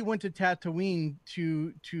know that he went to Tatooine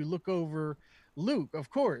to look over Luke, of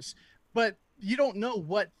course, but you don't know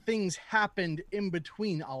what things happened in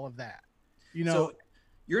between all of that. So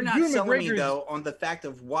you're not selling me though on the fact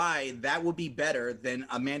of why that would be better than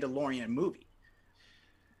a Mandalorian movie.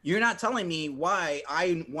 You're not telling me why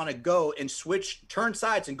I want to go and turn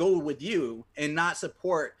sides and go with you and not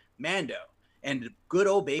support Mando and good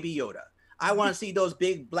old Baby Yoda. I want to see those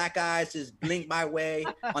big black eyes just blink my way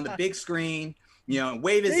on the big screen,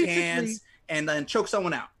 wave his hands and then choke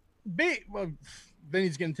someone out. Well, then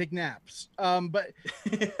he's going to take naps. But,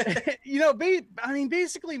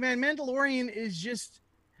 basically, man, Mandalorian is just,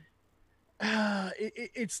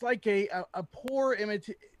 it's like a poor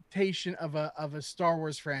imitation of a Star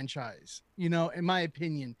Wars franchise, in my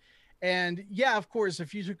opinion. And yeah, of course,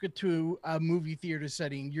 if you took it to a movie theater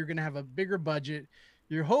setting, you're going to have a bigger budget.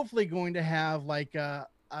 You're hopefully going to have like a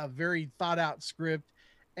very thought out script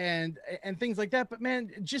and things like that. But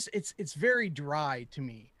man, it's very dry to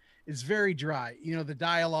me. It's very dry. The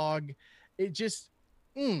dialogue, it just,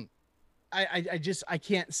 I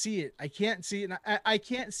can't see it. I can't see it. And I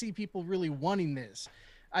can't see people really wanting this.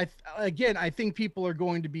 I think people are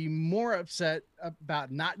going to be more upset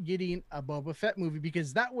about not getting a Boba Fett movie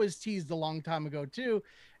because that was teased a long time ago too.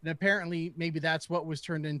 And apparently maybe that's what was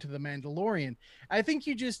turned into The Mandalorian. I think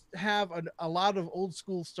you just have a lot of old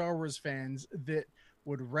school Star Wars fans that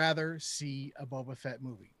would rather see a Boba Fett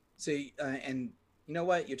movie. See, and you know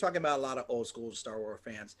what? You're talking about a lot of old school Star Wars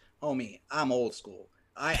fans. Homie, I'm old school.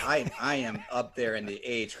 I am up there in the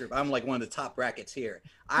age group. I'm like one of the top brackets here.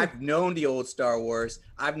 I've known the old Star Wars.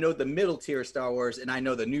 I've known the middle tier Star Wars, and I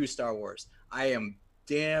know the new Star Wars. I am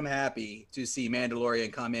damn happy to see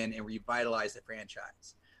Mandalorian come in and revitalize the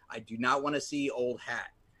franchise. I do not want to see old hat.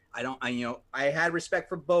 I had respect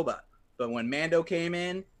for Boba, but when Mando came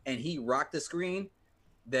in and he rocked the screen,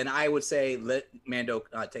 then I would say let Mando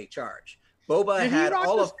take charge. Boba had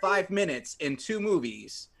all of 5 minutes in 2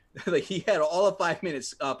 movies. Like he had all of 5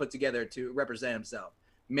 minutes put together to represent himself.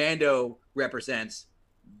 Mando represents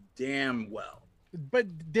damn well.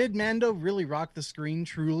 But did Mando really rock the screen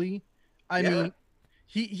truly? I mean,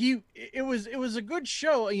 it was a good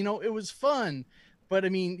show, you know, it was fun, but I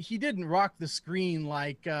mean, he didn't rock the screen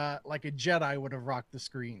like a Jedi would have rocked the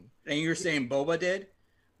screen. And you're saying Boba did?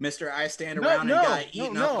 Mr. I stand around and got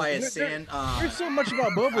eaten up by a sand. There's so much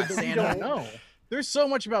about Boba that we don't know. There's so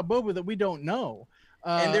much about Boba that we don't know.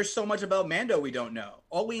 And there's so much about Mando we don't know.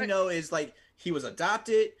 All we know is like he was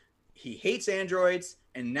adopted, he hates androids,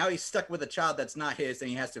 and now he's stuck with a child that's not his, and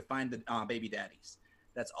he has to find the baby daddies.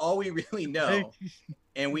 That's all we really know,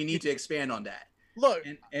 and we need to expand on that. Look,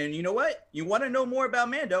 and you know what? You want to know more about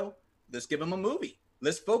Mando? Let's give him a movie.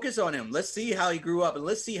 Let's focus on him. Let's see how he grew up, and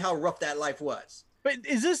let's see how rough that life was. But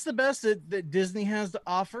is this the best that Disney has to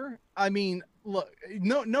offer? I mean, look,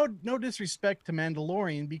 no disrespect to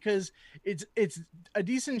Mandalorian, because it's a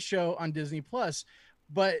decent show on Disney Plus,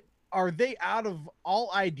 but are they out of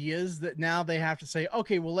all ideas that now they have to say,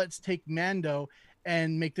 okay, well, let's take Mando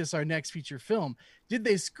and make this our next feature film? Did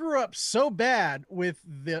they screw up so bad with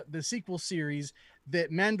the sequel series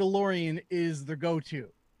that Mandalorian is the go-to?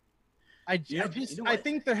 I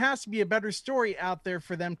think there has to be a better story out there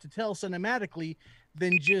for them to tell cinematically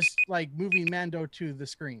than just like moving Mando to the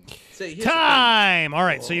screen. So time. All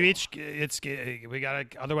right. So you each, we gotta,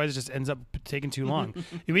 otherwise it just ends up taking too long.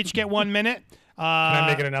 You each get 1 minute. Can I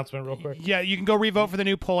make an announcement real quick? Yeah, you can go revote for the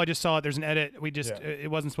new poll. I just saw it. There's an edit. It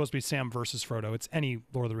wasn't supposed to be Sam versus Frodo. It's any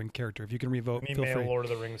Lord of the Rings character. If you can revote, feel free. Lord of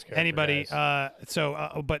the Rings character. Anybody.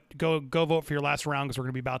 But go vote for your last round, because we're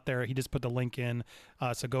gonna be about there. He just put the link in.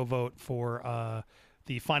 So go vote for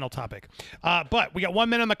the final topic. But we got 1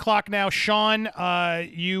 minute on the clock now. Sean,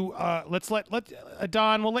 let's let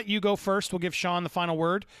Don. We'll let you go first. We'll give Sean the final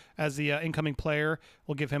word as the incoming player.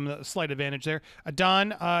 We'll give him a slight advantage there.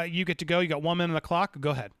 Don, you get to go. You got 1 minute on the clock. Go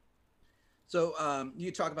ahead. So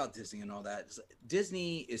you talk about Disney and all that.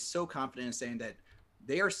 Disney is so confident in saying that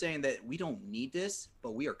they are saying that we don't need this,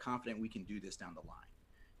 but we are confident we can do this down the line.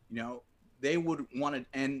 You know, they would want to,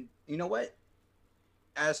 and you know what?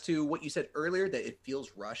 As to what you said earlier, that it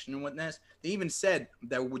feels rushed and whatnot, they even said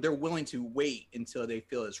that they're willing to wait until they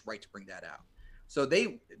feel it's right to bring that out. So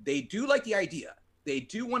they do like the idea. They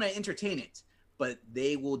do want to entertain it, but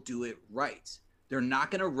they will do it right. They're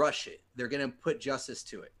not going to rush it. They're going to put justice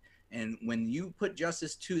to it. And when you put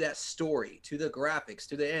justice to that story, to the graphics,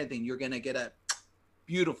 to the anything, you're going to get a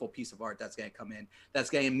beautiful piece of art that's going to come in. That's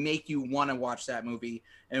going to make you want to watch that movie.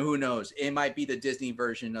 And who knows, it might be the Disney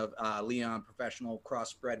version of Leon Professional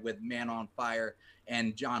crossbred with Man on Fire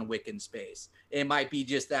and John Wick in space. It might be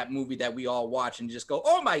just that movie that we all watch and just go,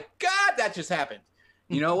 oh my God, that just happened.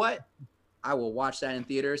 You know what? I will watch that in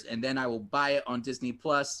theaters, and then I will buy it on Disney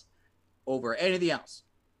Plus over anything else.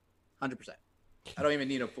 100%. I don't even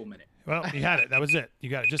need a full minute. Well, you had it. That was it. You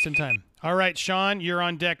got it just in time. All right, Sean, you're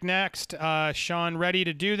on deck next. Sean, ready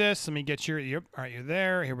to do this? Let me get your. Yep. All right, you're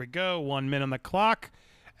there. Here we go. 1 minute on the clock,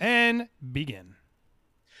 and begin.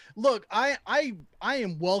 Look, I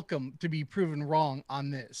am welcome to be proven wrong on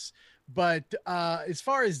this, but as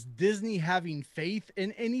far as Disney having faith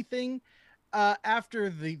in anything after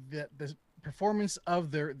the performance of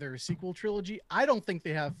their sequel trilogy, I don't think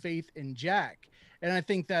they have faith in Jack, and I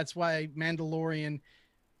think that's why Mandalorian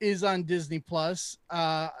is on Disney Plus.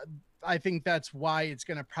 I think that's why it's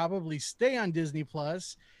going to probably stay on Disney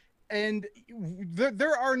Plus. And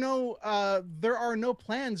there are no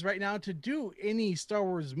plans right now to do any Star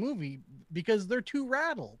Wars movie because they're too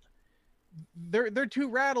rattled. They're too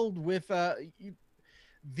rattled with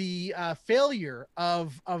the failure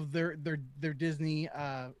of their Disney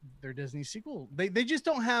sequel. They just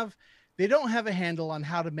don't have a handle on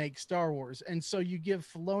how to make Star Wars. And so you give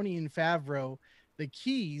Filoni and Favreau the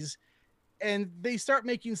keys and they start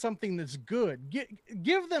making something that's good.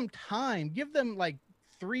 Give them time, give them like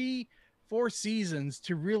 3-4 seasons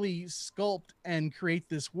to really sculpt and create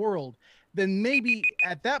this world. Then maybe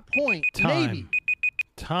at that point,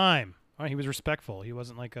 time. Oh, he was respectful. He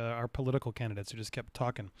wasn't like our political candidates who just kept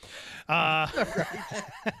talking. They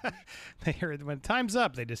heard when time's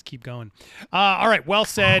up, they just keep going. All right, well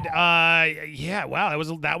said. Yeah, wow,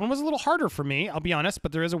 that one was a little harder for me. I'll be honest,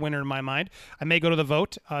 but there is a winner in my mind. I may go to the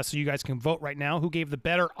vote, so you guys can vote right now. Who gave the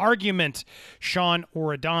better argument, Sean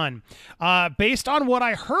or Don? Based on what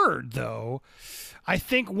I heard, though, I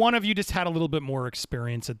think one of you just had a little bit more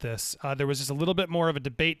experience at this. There was just a little bit more of a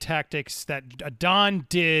debate tactics that Don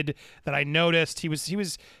did that I noticed. He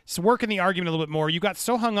was working the argument a little bit more. You got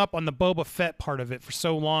so hung up on the Boba Fett part of it for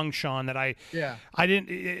so long, Sean, that I didn't.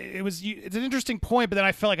 It's an interesting point, but then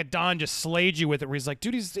I felt like Don just slayed you with it, where he's like,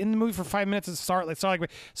 dude, he's in the movie for 5 minutes. So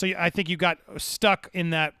I think you got stuck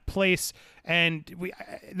in that place. And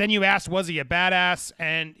then you asked, was he a badass?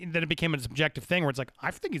 And then it became a subjective thing where it's like, I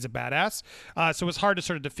think he's a badass. So it was hard to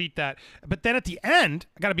sort of defeat that. But then at the end,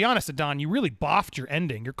 I got to be honest, Don, you really boffed your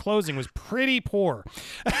ending. Your closing was pretty poor.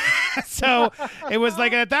 So it was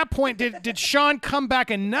like, at that point, did Sean come back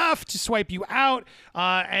enough to swipe you out?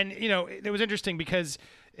 And, it was interesting because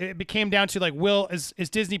it became down to like, is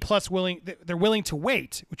Disney Plus willing? They're willing to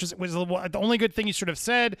wait, which was the only good thing you sort of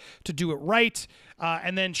said to do it right.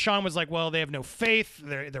 And then Sean was like, well, they have no faith.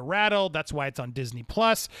 They're rattled. That's why it's on Disney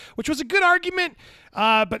Plus, which was a good argument.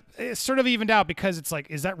 But it's sort of evened out because it's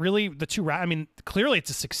like, is that really the two? I mean, clearly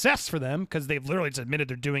it's a success for them because they've literally just admitted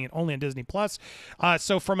they're doing it only on Disney Plus.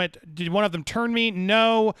 So from it, did one of them turn me?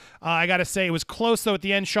 No. I got to say it was close though at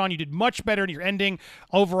the end. Sean, you did much better in your ending.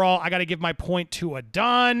 Overall, I got to give my point to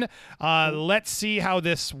Adon. Let's see how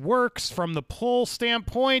this works from the poll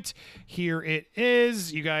standpoint. Here it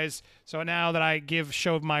is, you guys. So now that I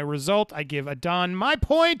showed my result, I give Adon my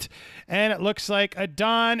point, and it looks like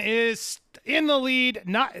Adon is in the lead.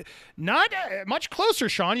 Not much closer,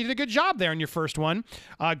 Sean. You did a good job there in your first one.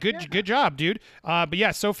 Good job, dude. But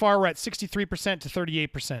yeah, so far we're at 63% to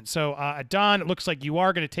 38%. So Adon, it looks like you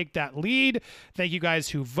are going to take that lead. Thank you guys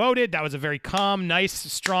who voted. That was a very calm, nice,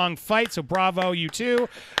 strong fight. So bravo, you too.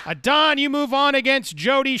 Adon, you move on against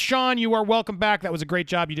Jody. Sean, you are welcome back. That was a great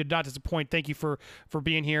job. You did not disappoint. Thank you for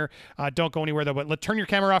being here. Don't go anywhere though. But turn your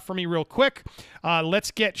camera off for me real quick. Let's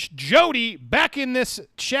get Jody back in this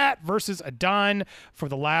chat versus Adon for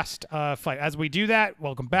the last fight. As we do that,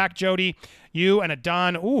 welcome back, Jody. You and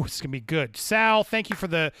Adon. Ooh, this is going to be good. Sal, thank you for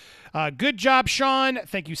the good job, Sean.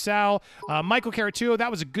 Thank you, Sal. Michael Caratuo, that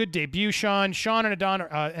was a good debut, Sean. Sean and Adon,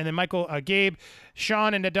 and then Michael, Gabe.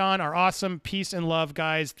 Sean and Adon are awesome. Peace and love,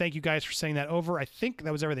 guys. Thank you guys for saying that over. I think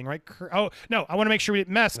that was everything, right? Oh, no, I want to make sure we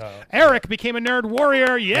didn't mess. No. Eric became a Nerd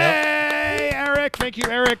Warrior. Yay, yep. Eric. Thank you,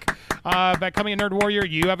 Eric. By becoming a Nerd Warrior,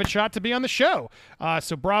 you have a shot to be on the show.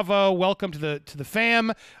 So bravo. Welcome to the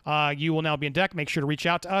fam. You will now be in deck. Make sure to reach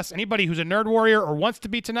out to us. Anybody who's a Nerd Warrior or wants to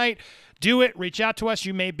be tonight, do it. Reach out to us.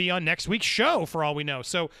 You may be on next week's show for all we know.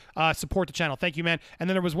 So support the channel. Thank you, man. And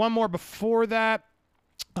then there was one more before that.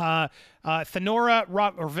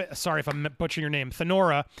 Thenora, sorry if I'm butchering your name,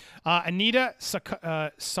 Thenora, Anita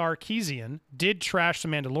Sarkeesian did trash The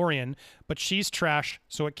Mandalorian, but she's trash,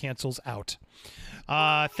 so it cancels out.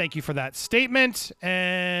 Thank you for that statement.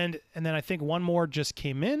 And then I think one more just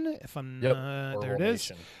came in. If I'm there it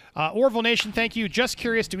is. Orville Nation, thank you. Just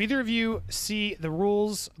curious, do either of you see the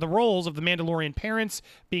roles of the Mandalorian parents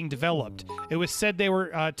being developed? It was said they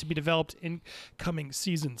were to be developed in coming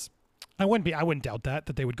seasons. I wouldn't doubt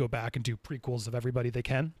that they would go back and do prequels of everybody they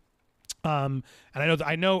can. And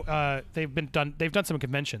I know they've done some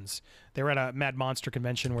conventions. They were at a Mad Monster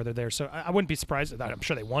convention where they're there, so I wouldn't be surprised. I'm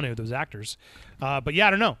sure they want to, those actors. But yeah,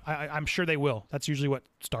 I don't know. I'm sure they will. That's usually what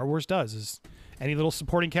Star Wars does. Is any little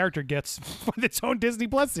supporting character gets with its own Disney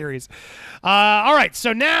Plus series. All right,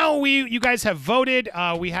 so now you guys have voted.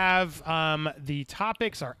 We have the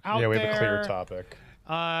topics are out there. Yeah, we have a clear topic.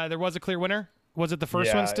 There was a clear winner. Was it the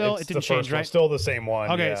first one still? It didn't change, right? Still the same one.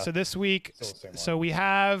 Okay, yeah. so this week, so we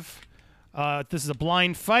have, this is a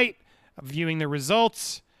blind fight, viewing the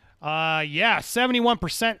results.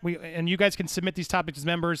 71%. And you guys can submit these topics as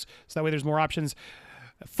members, so that way there's more options.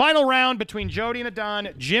 Final round between Jody and Adon,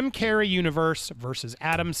 Jim Carrey universe versus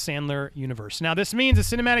Adam Sandler universe. Now, this means a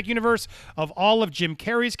cinematic universe of all of Jim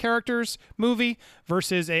Carrey's characters movie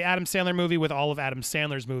versus a Adam Sandler movie with all of Adam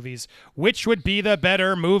Sandler's movies. Which would be the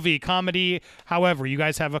better movie? Comedy, however. You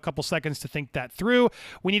guys have a couple seconds to think that through.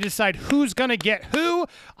 We need to decide who's going to get who.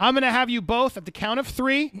 I'm going to have you both at the count of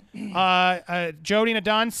 3. Jody and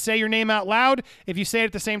Adon, say your name out loud. If you say it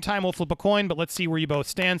at the same time, we'll flip a coin, but let's see where you both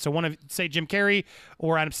stand. So one of say Jim Carrey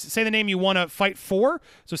or Adam, say the name you want to fight for.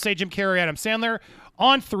 So say Jim Carrey, Adam Sandler.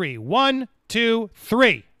 On 3. 1, 2,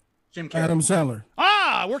 3. Jim Carrey. Adam Sandler.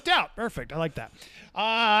 Worked out. Perfect. I like that.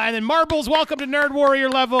 And then Marbles, welcome to Nerd Warrior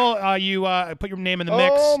level. You put your name in the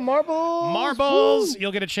mix. Oh, Marbles. Marbles. Woo.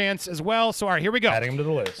 You'll get a chance as well. So, all right, here we go. Adding them to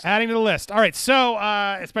the list. Adding to the list. All right, so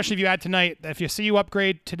especially if you add tonight, if you see you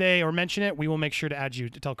upgrade today or mention it, we will make sure to add you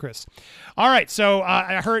to tell Chris. All right, so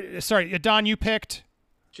I heard, sorry, Don, you picked?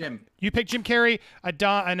 Jim. You picked Jim Carrey.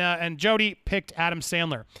 Adon and Jody picked Adam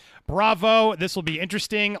Sandler. Bravo. This will be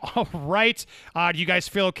interesting. All right. Do you guys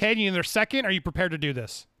feel okay? Do you need another second? Are you prepared to do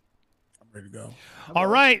this? I'm ready to go. All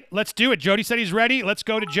right, let's do it. Jody said he's ready. Let's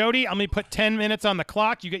go to Jody. I'm going to put 10 minutes on the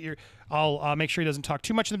clock. You get your. I'll make sure he doesn't talk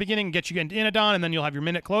too much in the beginning and get you into Inadon, and then you'll have your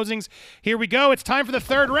minute closings. Here we go. It's time for the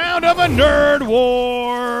third round of a Nerd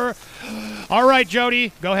War. All right,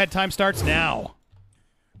 Jody, go ahead. Time starts now.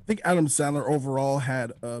 I think Adam Sandler overall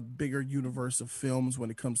had a bigger universe of films when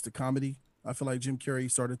it comes to comedy. I feel like Jim Carrey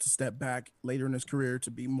started to step back later in his career to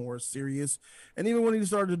be more serious. And even when he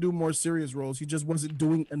started to do more serious roles, he just wasn't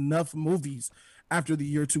doing enough movies after the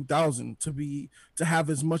year 2000 to have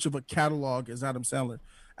as much of a catalog as Adam Sandler.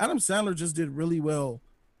 Adam Sandler just did really well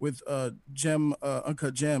with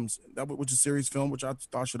Uncut Gems, which is a series film, which I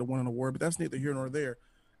thought should have won an award, but that's neither here nor there.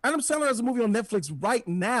 Adam Sandler has a movie on Netflix right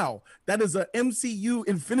now that is a MCU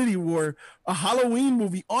Infinity War, a Halloween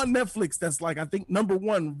movie on Netflix that's like, I think,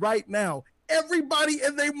 #1 right now. Everybody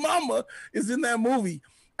and their mama is in that movie.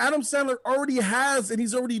 Adam Sandler already has, and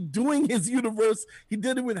he's already doing his universe. He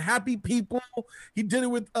did it with Happy People. He did it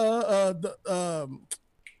with Grown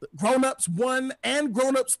Ups 1 and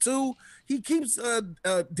Grown Ups 2. He keeps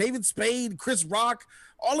David Spade, Chris Rock,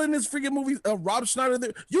 all in his freaking movies. Rob Schneider,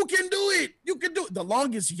 there. You can do it. You can do it. The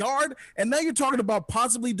Longest Yard. And now you're talking about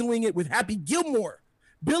possibly doing it with Happy Gilmore,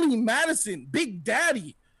 Billy Madison, Big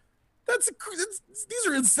Daddy. These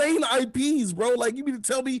are insane IPs, bro. Like, you mean to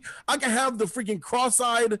tell me I can have the freaking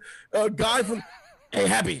cross-eyed guy from Hey,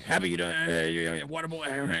 Happy, you know, water boy,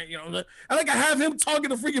 you know, and I can have him talking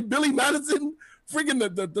to freaking Billy Madison, freaking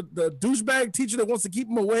the douchebag teacher that wants to keep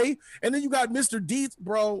him away, and then you got Mr. Deeds,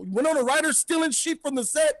 bro. Winona Ryder stealing shit from the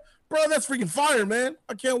set, bro. That's freaking fire, man.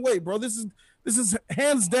 I can't wait, bro. This is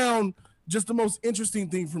hands down just the most interesting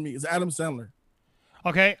thing for me is Adam Sandler.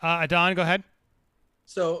 Okay, Don, go ahead.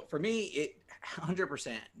 So for me, it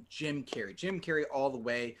 100% Jim Carrey. Jim Carrey all the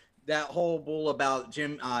way. That whole bull about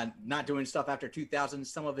Jim not doing stuff after 2000,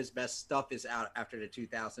 some of his best stuff is out after the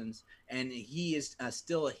 2000s, and he is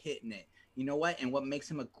still hitting it. You know what? And what makes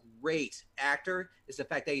him a great actor is the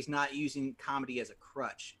fact that he's not using comedy as a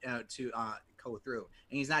crutch to go through.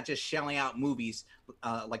 And he's not just shelling out movies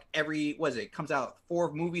like comes out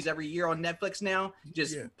 4 movies every year on Netflix now,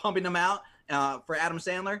 just pumping them out for Adam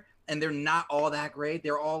Sandler. And they're not all that great.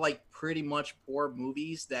 They're all like pretty much poor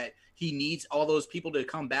movies that he needs all those people to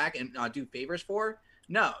come back and do favors for.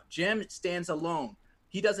 No, Jim stands alone.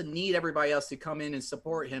 He doesn't need everybody else to come in and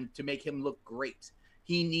support him to make him look great.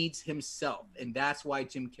 He needs himself. And that's why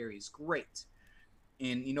Jim Carrey is great.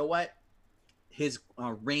 And you know what? His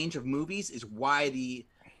range of movies is why the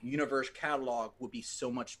universe catalog would be so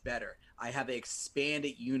much better. I have an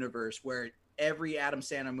expanded universe where every Adam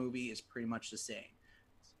Sandler movie is pretty much the same.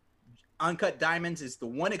 Uncut Diamonds is the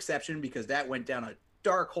one exception because that went down a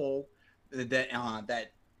dark hole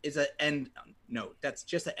that is an end note. That's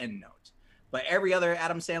just an end note. But every other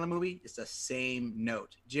Adam Sandler movie is the same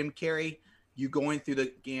note. Jim Carrey, you going through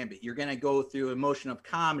the gambit. You're going to go through emotion of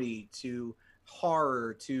comedy to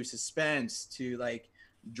horror to suspense to like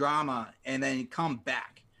drama and then come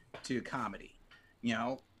back to comedy. You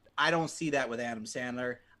know, I don't see that with Adam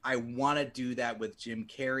Sandler. I want to do that with Jim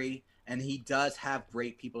Carrey. And he does have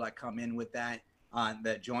great people that come in with that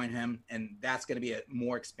join him. And that's going to be a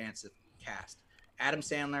more expansive cast. Adam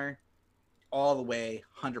Sandler, all the way,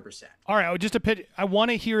 100%. All right, just a pitch. I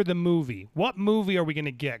want to hear the movie. What movie are we going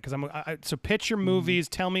to get? Because so pitch your movies.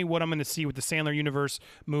 Tell me what I'm going to see with the Sandler universe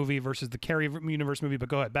movie versus the Carrey universe movie. But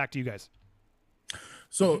go ahead, back to you guys.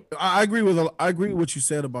 So I agree with what you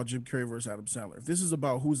said about Jim Carrey versus Adam Sandler. If this is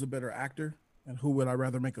about who's the better actor and who would I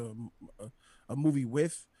rather make a movie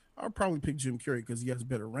with, I'll probably pick Jim Carrey because he has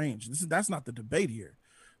better range. That's not the debate here.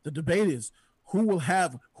 The debate is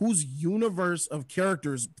whose universe of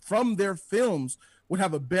characters from their films would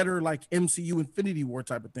have a better like MCU Infinity War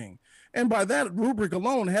type of thing. And by that rubric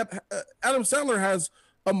alone, Adam Sandler has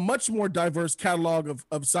a much more diverse catalog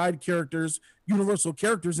of side characters, universal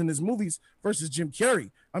characters in his movies versus Jim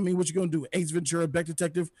Carrey. I mean, what you gonna do? Ace Ventura, Beck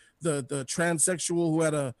Detective, the transsexual who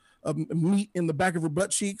had a meat in the back of her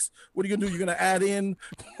butt cheeks. What are you gonna do? You're gonna add in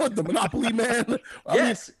the Monopoly Man?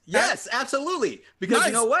 Yes, absolutely. Because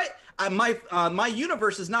you know what? My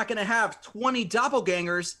universe is not gonna have 20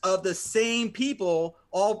 doppelgangers of the same people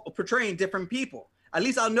all portraying different people. At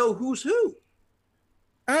least I'll know who's who.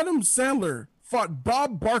 Adam Sandler fought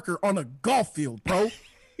Bob Barker on a golf field, bro.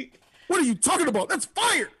 What are you talking about? That's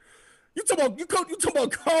fire. You talking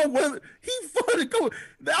about Carl Weathers? He fought it.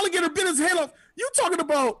 The alligator bit his head off. You talking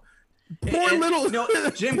about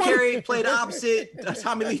Jim Carrey played opposite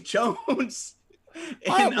Tommy Lee Jones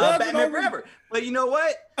in Batman Forever. But you know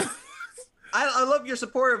what? I love your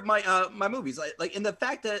support of my movies, like in the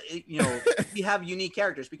fact that we have unique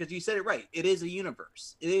characters, because you said it right. It is a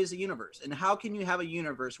universe. And how can you have a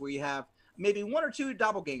universe where you have maybe 1 or 2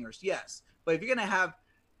 doppelgangers? Yes, but if you're gonna have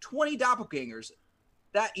 20 doppelgangers,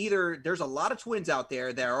 that either there's a lot of twins out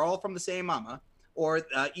there that are all from the same mama, or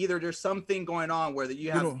either there's something going on where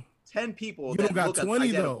you have 10 people. You don't got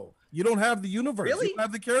 20 though. You don't have the universe. Really? You don't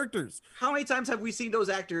have the characters. How many times have we seen those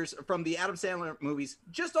actors from the Adam Sandler movies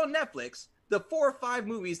just on Netflix? The 4 or 5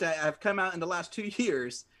 movies that have come out in the last 2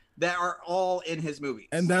 years that are all in his movies.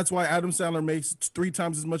 And that's why Adam Sandler makes 3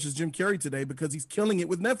 times as much as Jim Carrey today, because he's killing it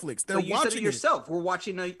with Netflix. They're you watching said it yourself. We're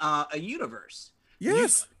watching a universe.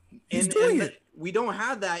 Yes. He's doing it. We don't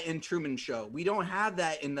have that in Truman Show. We don't have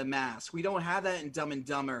that in The Mask. We don't have that in Dumb and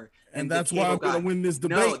Dumber. And that's why I'm going to win this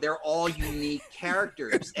debate. No, they're all unique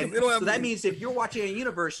characters. And so that means if you're watching a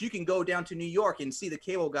universe, you can go down to New York and see the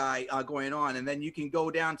Cable Guy going on. And then you can go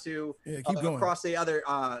down to across the other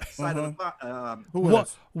side of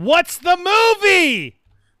the What's the movie?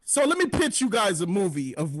 So let me pitch you guys a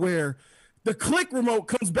movie of where the click remote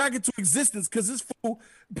comes back into existence, because this fool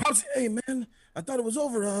pops, hey, man, I thought it was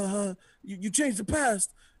over. You changed the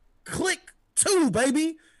past. Click 2,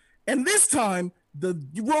 baby. And this time, the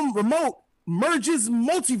remote merges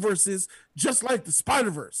multiverses just like the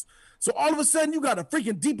Spider-Verse. So all of a sudden, you got a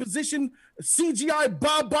freaking deposition CGI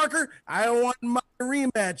Bob Barker. I don't want my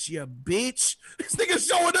rematch, you bitch. This nigga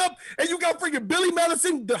showing up, and you got freaking Billy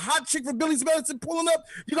Madison, the hot chick for Billy Madison, pulling up.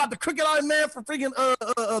 You got the Crooked Eye Man for freaking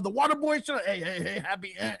the Water Boy. Hey,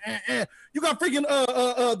 happy. You got freaking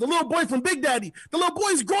the little boy from Big Daddy. The little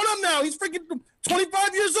boy's grown up now. He's freaking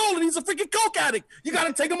 25 years old, and he's a freaking coke addict. You got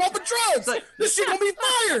to take him off of drugs. This shit gonna be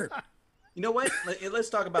fire. You know what? Let's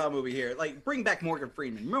talk about a movie here. Like, bring back Morgan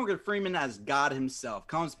Freeman. Morgan Freeman as God himself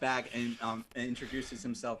comes back and introduces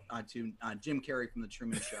himself to Jim Carrey from The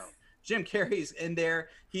Truman Show. Jim Carrey's in there.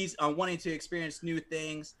 He's wanting to experience new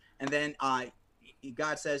things. And then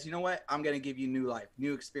God says, you know what? I'm going to give you new life,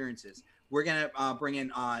 new experiences. We're going to bring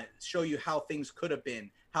in, show you how things could have been,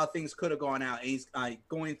 how things could have gone out. And he's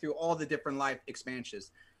going through all the different life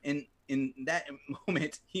expansions. And in that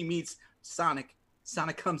moment, he meets Sonic.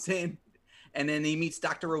 Sonic comes in. And then he meets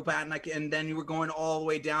Dr. Robotnik, and then you were going all the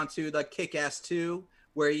way down to the Kick-Ass 2,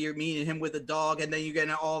 where you're meeting him with a dog, and then you're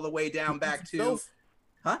getting all the way down back to...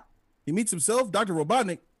 Huh? He meets himself, Dr.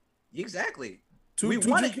 Robotnik. Exactly. Two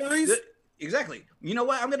Jim Carreys? Exactly. You know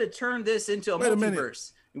what? I'm going to turn this into a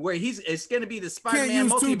multiverse, where it's going to be the Spider-Man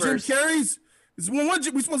multiverse. Can't use 2 Jim Carreys?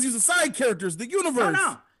 We're supposed to use the side characters, the universe.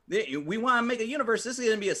 No. We want to make a universe. This is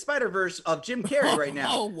going to be a Spider-Verse of Jim Carrey right now.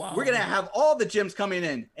 Oh, wow. We're going to have all the Jims coming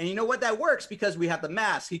in. And you know what? That works because we have the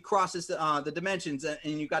Mask. He crosses the dimensions.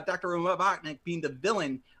 And you got Dr. Robotnik being the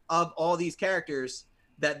villain of all these characters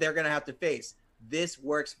that they're going to have to face. This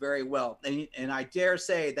works very well. And I dare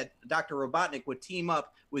say that Dr. Robotnik would team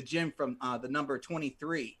up with Jim from the number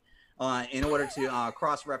 23 in order to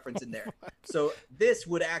cross-reference in there. So this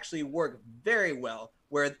would actually work very well.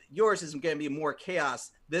 Where yours is going to be more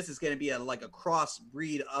chaos, this is going to be like a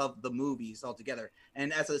crossbreed of the movies altogether.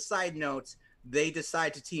 And as a side note, they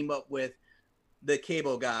decide to team up with the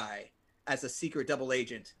Cable Guy as a secret double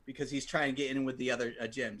agent because he's trying to get in with the other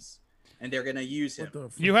Jims, and they're going to use him.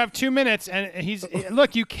 You have 2 minutes, and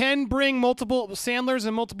look. You can bring multiple Sandlers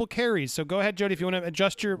and multiple Carreys. So go ahead, Jody. If you want to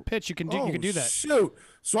adjust your pitch, you can do that. Shoot!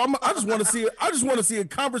 So I just want to see a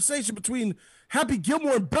conversation between Happy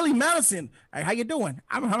Gilmore and Billy Madison. Hey, how you doing?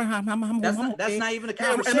 That's not even a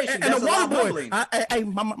conversation. And the Water Boy. Hey,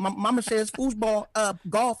 mama says foosball,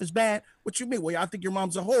 golf is bad. What you mean? Well, I think your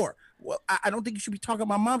mom's a whore. Well, I don't think you should be talking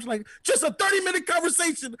about moms like just a 30-minute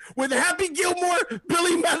conversation with Happy Gilmore,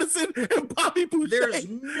 Billy Madison, and Bobby Boucher. There's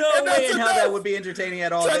no way in hell that would be entertaining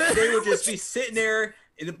at all. They would just be sitting there.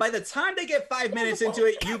 And by the time they get 5 minutes into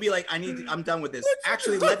it, you'll be like, I'm done with this.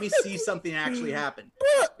 Actually, let me see something actually happen.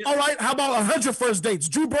 All right, how about 100 First Dates?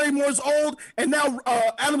 Drew Barrymore's old, and now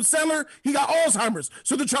Adam Sandler, he got Alzheimer's.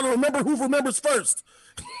 So they're trying to remember who remembers first.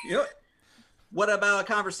 You know, what about a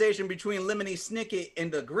conversation between Lemony Snicket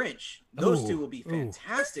and the Grinch? Those two will be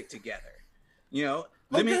fantastic together. You know,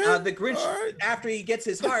 the Grinch, after he gets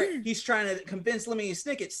his heart, he's trying to convince Lemony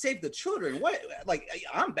Snicket, save the children. What? Like,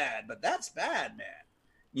 I'm bad, but that's bad, man.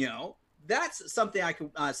 You know, that's something I could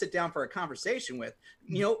sit down for a conversation with.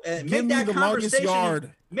 You know, make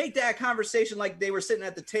that conversation like they were sitting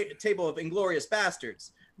at the table of Inglourious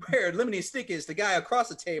Bastards, where Lemony Snicket is the guy across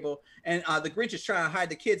the table, and the Grinch is trying to hide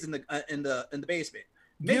the kids in the basement.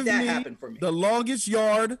 Make that happen for me. The Longest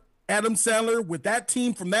Yard, Adam Sandler with that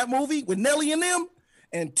team from that movie with Nelly and them,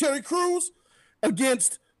 and Terry Crews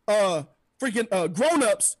against freaking Grown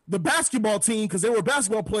Ups, the basketball team, because they were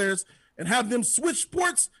basketball players. and have them switch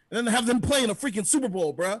sports and then have them play in a freaking Super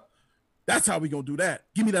Bowl, bruh. That's how we gonna do that.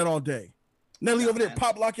 Give me that all day. Nelly over there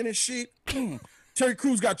pop locking his shit. Terry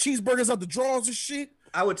Crews got cheeseburgers out the drawers and shit.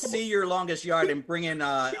 I would see your longest yard and bring in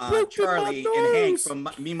Charlie and Hank from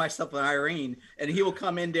Me, Myself, and Irene, and he will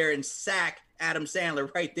come in there and sack Adam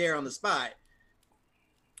Sandler right there on the spot.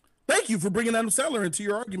 Thank you for bringing Adam Sandler into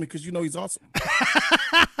your argument because you know he's awesome.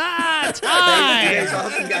 Time.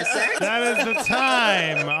 That is the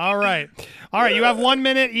time. All right. You have 1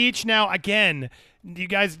 minute each. Now, again, you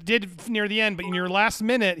guys did near the end, but in your last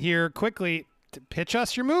minute here, quickly, pitch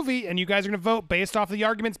us your movie, and you guys are going to vote based off the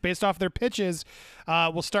arguments, based off their pitches.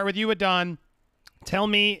 We'll start with you, Adon. Tell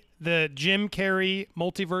me the Jim Carrey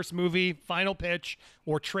multiverse movie, final pitch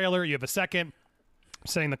or trailer. You have a second. I'm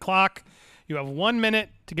setting the clock. You have 1 minute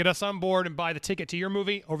to get us on board and buy the ticket to your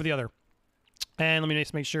movie over the other. And let me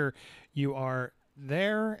just make sure you are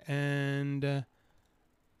there. And there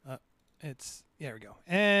we go.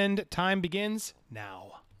 And time begins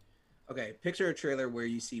now. Okay, picture a trailer where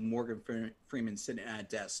you see Morgan Freeman sitting at a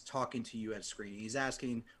desk talking to you at a screen. He's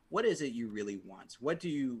asking, what is it you really want? What do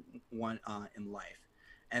you want in life?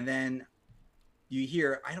 And then you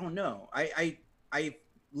hear, I don't know. I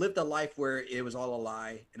lived a life where it was all a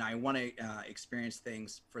lie, and I want to experience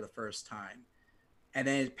things for the first time. And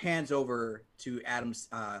then it pans over to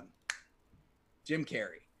Jim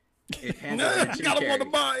Carrey. It pans over to Jim got Carrey. him on the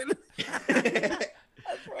mind.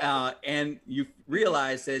 And you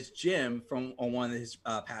realize that it's Jim from one of his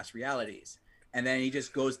past realities. And then he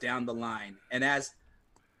just goes down the line. And as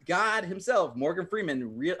God himself, Morgan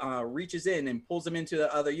Freeman, reaches in and pulls him into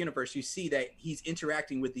the other universe, you see that he's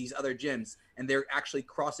interacting with these other Jims, and they're actually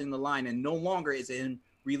crossing the line. And no longer is it him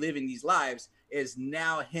reliving these lives, it is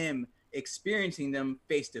now him experiencing them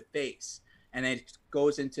face to face. And it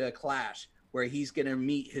goes into a clash where he's going to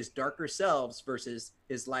meet his darker selves versus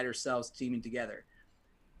his lighter selves teaming together.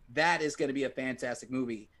 That is going to be a fantastic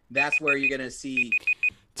movie. That's where you're going to see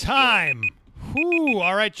time. Whew.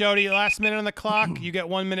 All right, Jody, last minute on the clock. You get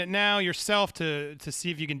 1 minute now yourself to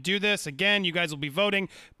see if you can do this. Again, you guys will be voting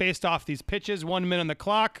based off these pitches. 1 minute on the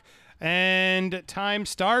clock, and time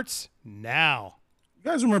starts now. You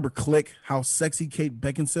guys remember Click, how sexy Kate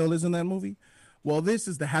Beckinsale is in that movie? Well, this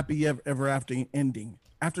is the happy ever after ending.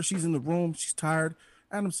 After she's in the room, she's tired.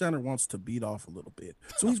 Adam Sandler wants to beat off a little bit.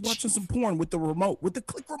 So he's watching some porn with the remote, with the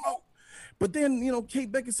Click remote. But then,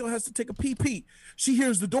 Kate Beckinsale has to take a pee. She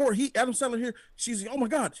hears the door. Adam Sandler she's, oh my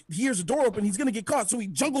God, he hears the door open. He's going to get caught. So he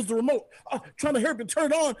juggles the remote, trying to hurry up and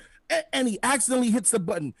turn it on. And he accidentally hits the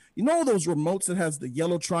button. You know those remotes that has the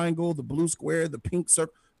yellow triangle, the blue square, the pink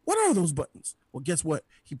circle? What are those buttons? Well, guess what?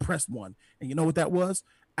 He pressed one. And you know what that was?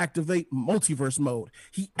 Activate multiverse mode.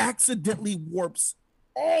 He accidentally warps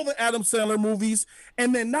all the Adam Sandler movies.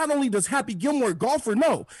 And then not only does Happy Gilmore golfer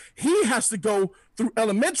know, he has to go through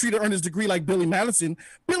elementary to earn his degree like Billy Madison.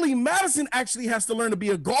 Billy Madison actually has to learn to be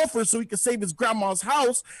a golfer so he can save his grandma's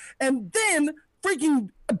house. And then freaking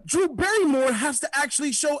Drew Barrymore has to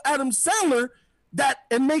actually show Adam Sandler that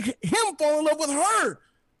and make him fall in love with her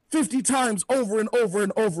 50 times over and over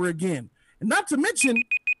and over again. And not to mention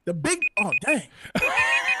the big, oh, dang.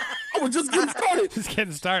 We're just getting started. Just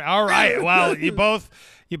getting started. All right. Well, you both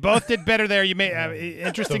did better there. You made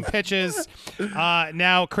interesting pitches.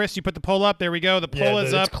 Now, Chris, you put the poll up. There we go. The poll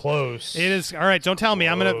is up. It's close. It is. All right. Don't tell me.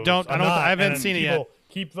 I haven't seen it yet.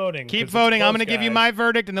 Keep voting. Keep voting. I'm going to give you my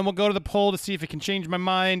verdict, and then we'll go to the poll to see if it can change my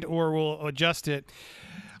mind or we'll adjust it.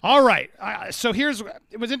 All right. So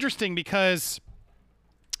it was interesting because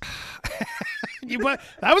that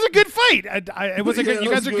was a good fight. It was a good. You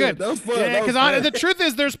guys are good. That was fun. Yeah, because the truth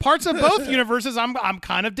is, there's parts of both universes I'm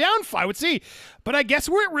kind of down for. I would see, but I guess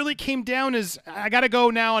where it really came down is I got to go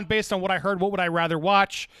now and based on what I heard, what would I rather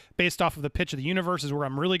watch based off of the pitch of the universe is where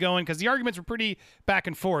I'm really going because the arguments were pretty back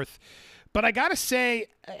and forth. But I got to say,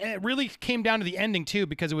 it really came down to the ending too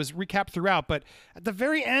because it was recapped throughout. But at the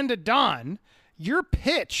very end of Dawn, your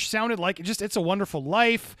pitch sounded like It's a Wonderful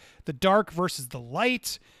Life, the dark versus the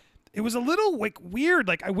light. It was a little weird.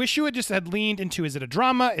 I wish you had leaned into, is it a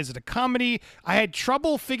drama? Is it a comedy? I had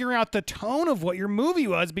trouble figuring out the tone of what your movie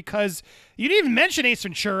was because you didn't even mention Ace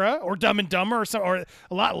Ventura or Dumb and Dumber or a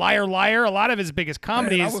lot Liar Liar, a lot of his biggest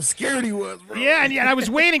comedies. Man, I was scared he was, bro. Yeah, and I was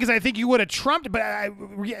waiting because I think you would have trumped, but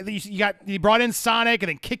you brought in Sonic and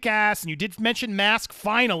then Kick-Ass, and you did mention Mask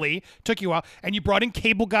finally. Took you out, and you brought in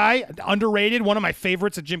Cable Guy, underrated, one of my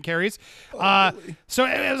favorites of Jim Carrey's. Really? So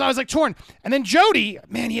I was torn. And then Jody,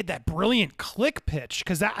 man, he had that that brilliant Click pitch,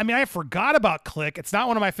 because I forgot about Click. It's not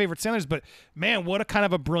one of my favorite Sandlers, but man, what a kind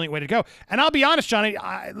of a brilliant way to go. And I'll be honest, Jody,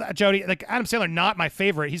 like Adam Sandler, not my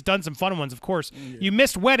favorite. He's done some fun ones, of course. Yeah. You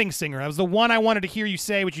missed Wedding Singer. That was the one I wanted to hear you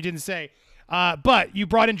say, which you didn't say. But you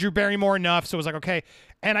brought in Drew Barrymore enough, so it was like, okay.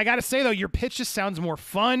 And I got to say, though, your pitch just sounds more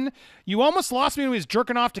fun. You almost lost me when he was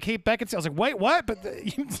jerking off to Kate Beckinsale. I was like, wait, what? But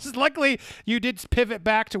luckily, you did pivot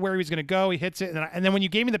back to where he was going to go. He hits it. And then when you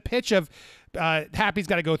gave me the pitch of Happy's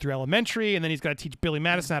got to go through elementary, and then he's got to teach Billy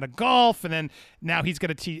Madison how to golf, and then now he's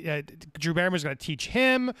going to teach Drew Barrymore's going to teach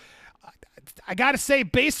him. I got to say,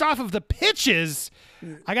 based off of the pitches,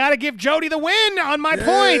 I got to give Jody the win on my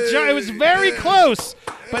point. It was very close.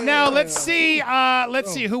 But now let's see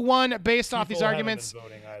who won based off these arguments.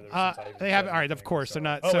 They haven't. All right, of course they're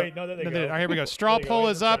not. Oh, so, wait, no, there they go. All right, here we go. Straw poll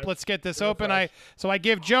is up. Let's get this open. So I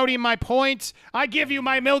give Jody my point. I give you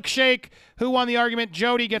my milkshake. Who won the argument?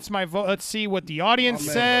 Jody gets my vote. Let's see what the audience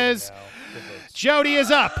says. Jody is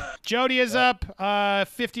up. Jody is up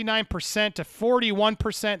 59% to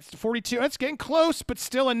 41%, 42. That's getting close, but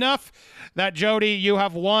still enough that, Jody, you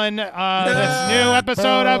have won this new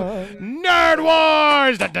episode of Nerd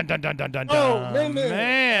Wars. Dun, dun, dun, dun, dun, dun, dun.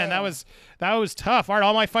 Man, that was tough. All right,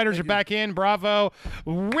 all my fighters are back in. Bravo.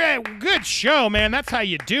 Good show, man. That's how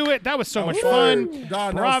you do it. That was so much fun.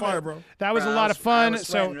 God, that was fire, bro. That was a lot of fun.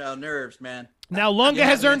 So nerves, man. Now, Lunga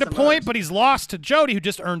has earned a point, but he's lost to Jody, who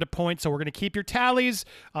just earned a point. So we're going to keep your tallies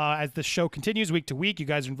as the show continues week to week. You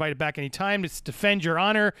guys are invited back anytime to defend your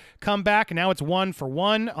honor. Come back. And now it's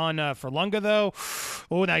 1-for-1 on for Lunga, though.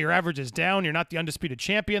 Oh, now your average is down. You're not the undisputed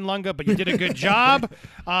champion, Lunga, but you did a good job.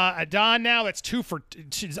 Adon now, it's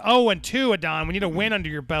 0-2, Adon. We need a win under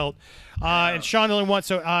your belt. And Sean only won,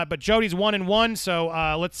 but Jody's 1-1.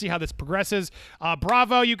 So let's see how this progresses.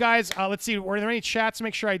 Bravo, you guys. Let's see. Were there any chats?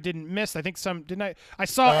 Make sure I didn't miss. I think some didn't. I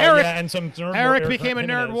saw Eric. Yeah, and some Eric became a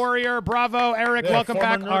Nerd Warrior. Bravo, Eric. Yeah, welcome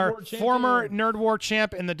back. Our former champion. Nerd War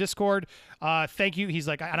champ in the Discord. Thank you. He's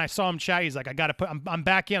like, and I saw him chat. He's like, I'm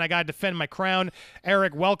back in. I got to defend my crown.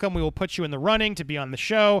 Eric, welcome. We will put you in the running to be on the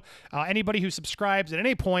show. Anybody who subscribes at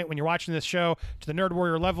any point when you're watching this show to the Nerd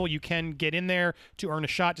Warrior level, you can get in there to earn a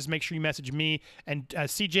shot. Just make sure you message me and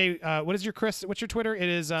CJ. What is your Chris? What's your Twitter? It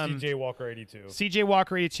is CJ Walker 82. CJ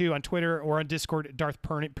Walker 82 on Twitter or on Discord. Darth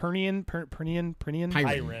Pyrin.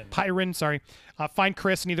 Sorry. Find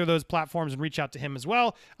Chris on either of those platforms and reach out to him as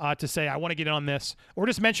well to say I want to get in on this, or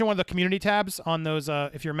just mention one of the community tabs on those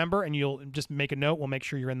if you're a member, and you'll just make a note. We'll make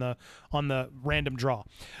sure you're on the random draw.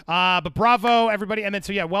 But bravo everybody, and then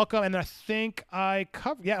so yeah, welcome. And then I think I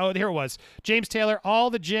covered. Yeah, oh here it was. James Taylor. All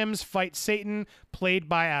the Jims fight Satan, played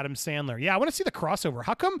by Adam Sandler. Yeah, I want to see the crossover.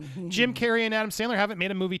 How come Jim Carrey and Adam Sandler haven't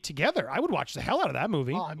made a movie together? I would watch the hell out of that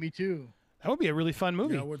movie. Oh, me too. That would be a really fun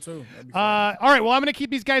movie. Yeah, I would too. All right, well, I'm going to keep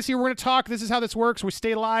these guys here. We're going to talk. This is how this works. We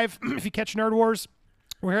stay live. If you catch Nerd Wars,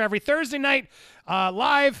 we're here every Thursday night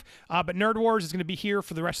live, but Nerd Wars is going to be here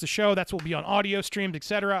for the rest of the show. That's what will be on audio streams,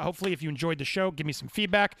 etc. Hopefully, if you enjoyed the show, give me some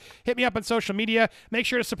feedback. Hit me up on social media. Make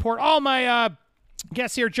sure to support all my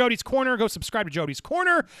guests here, Jody's Corner. Go subscribe to Jody's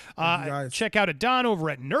Corner. Check out Adon over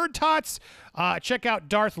at Nerd Tots. Check out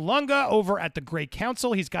Darth Lunga over at the Grey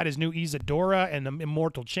Council. He's got his new Isadora and the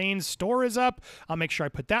Immortal Chains store is up. I'll make sure I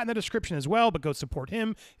put that in the description as well, but go support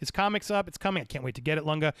him. His comic's up. It's coming. I can't wait to get it,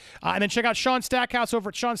 Lunga. And then check out Sean Stackhouse over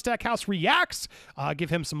at Sean Stackhouse Reacts.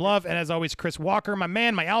 Give him some love. And as always, Chris Walker, my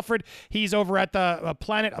man, my Alfred. He's over at the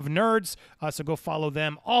Planet of Nerds, so go follow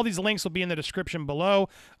them. All these links will be in the description below,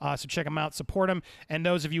 so check them out, support them. And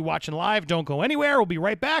those of you watching live, don't go anywhere. We'll be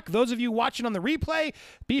right back. Those of you watching on the replay,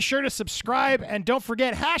 be sure to subscribe. And don't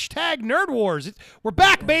forget, hashtag Nerd Wars. We're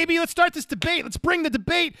back, baby. Let's start this debate. Let's bring the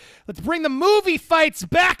debate. Let's bring the movie fights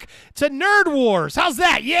back to Nerd Wars. How's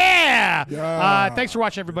that? Yeah. Thanks for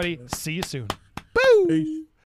watching, everybody. See you soon. Boo. Peace.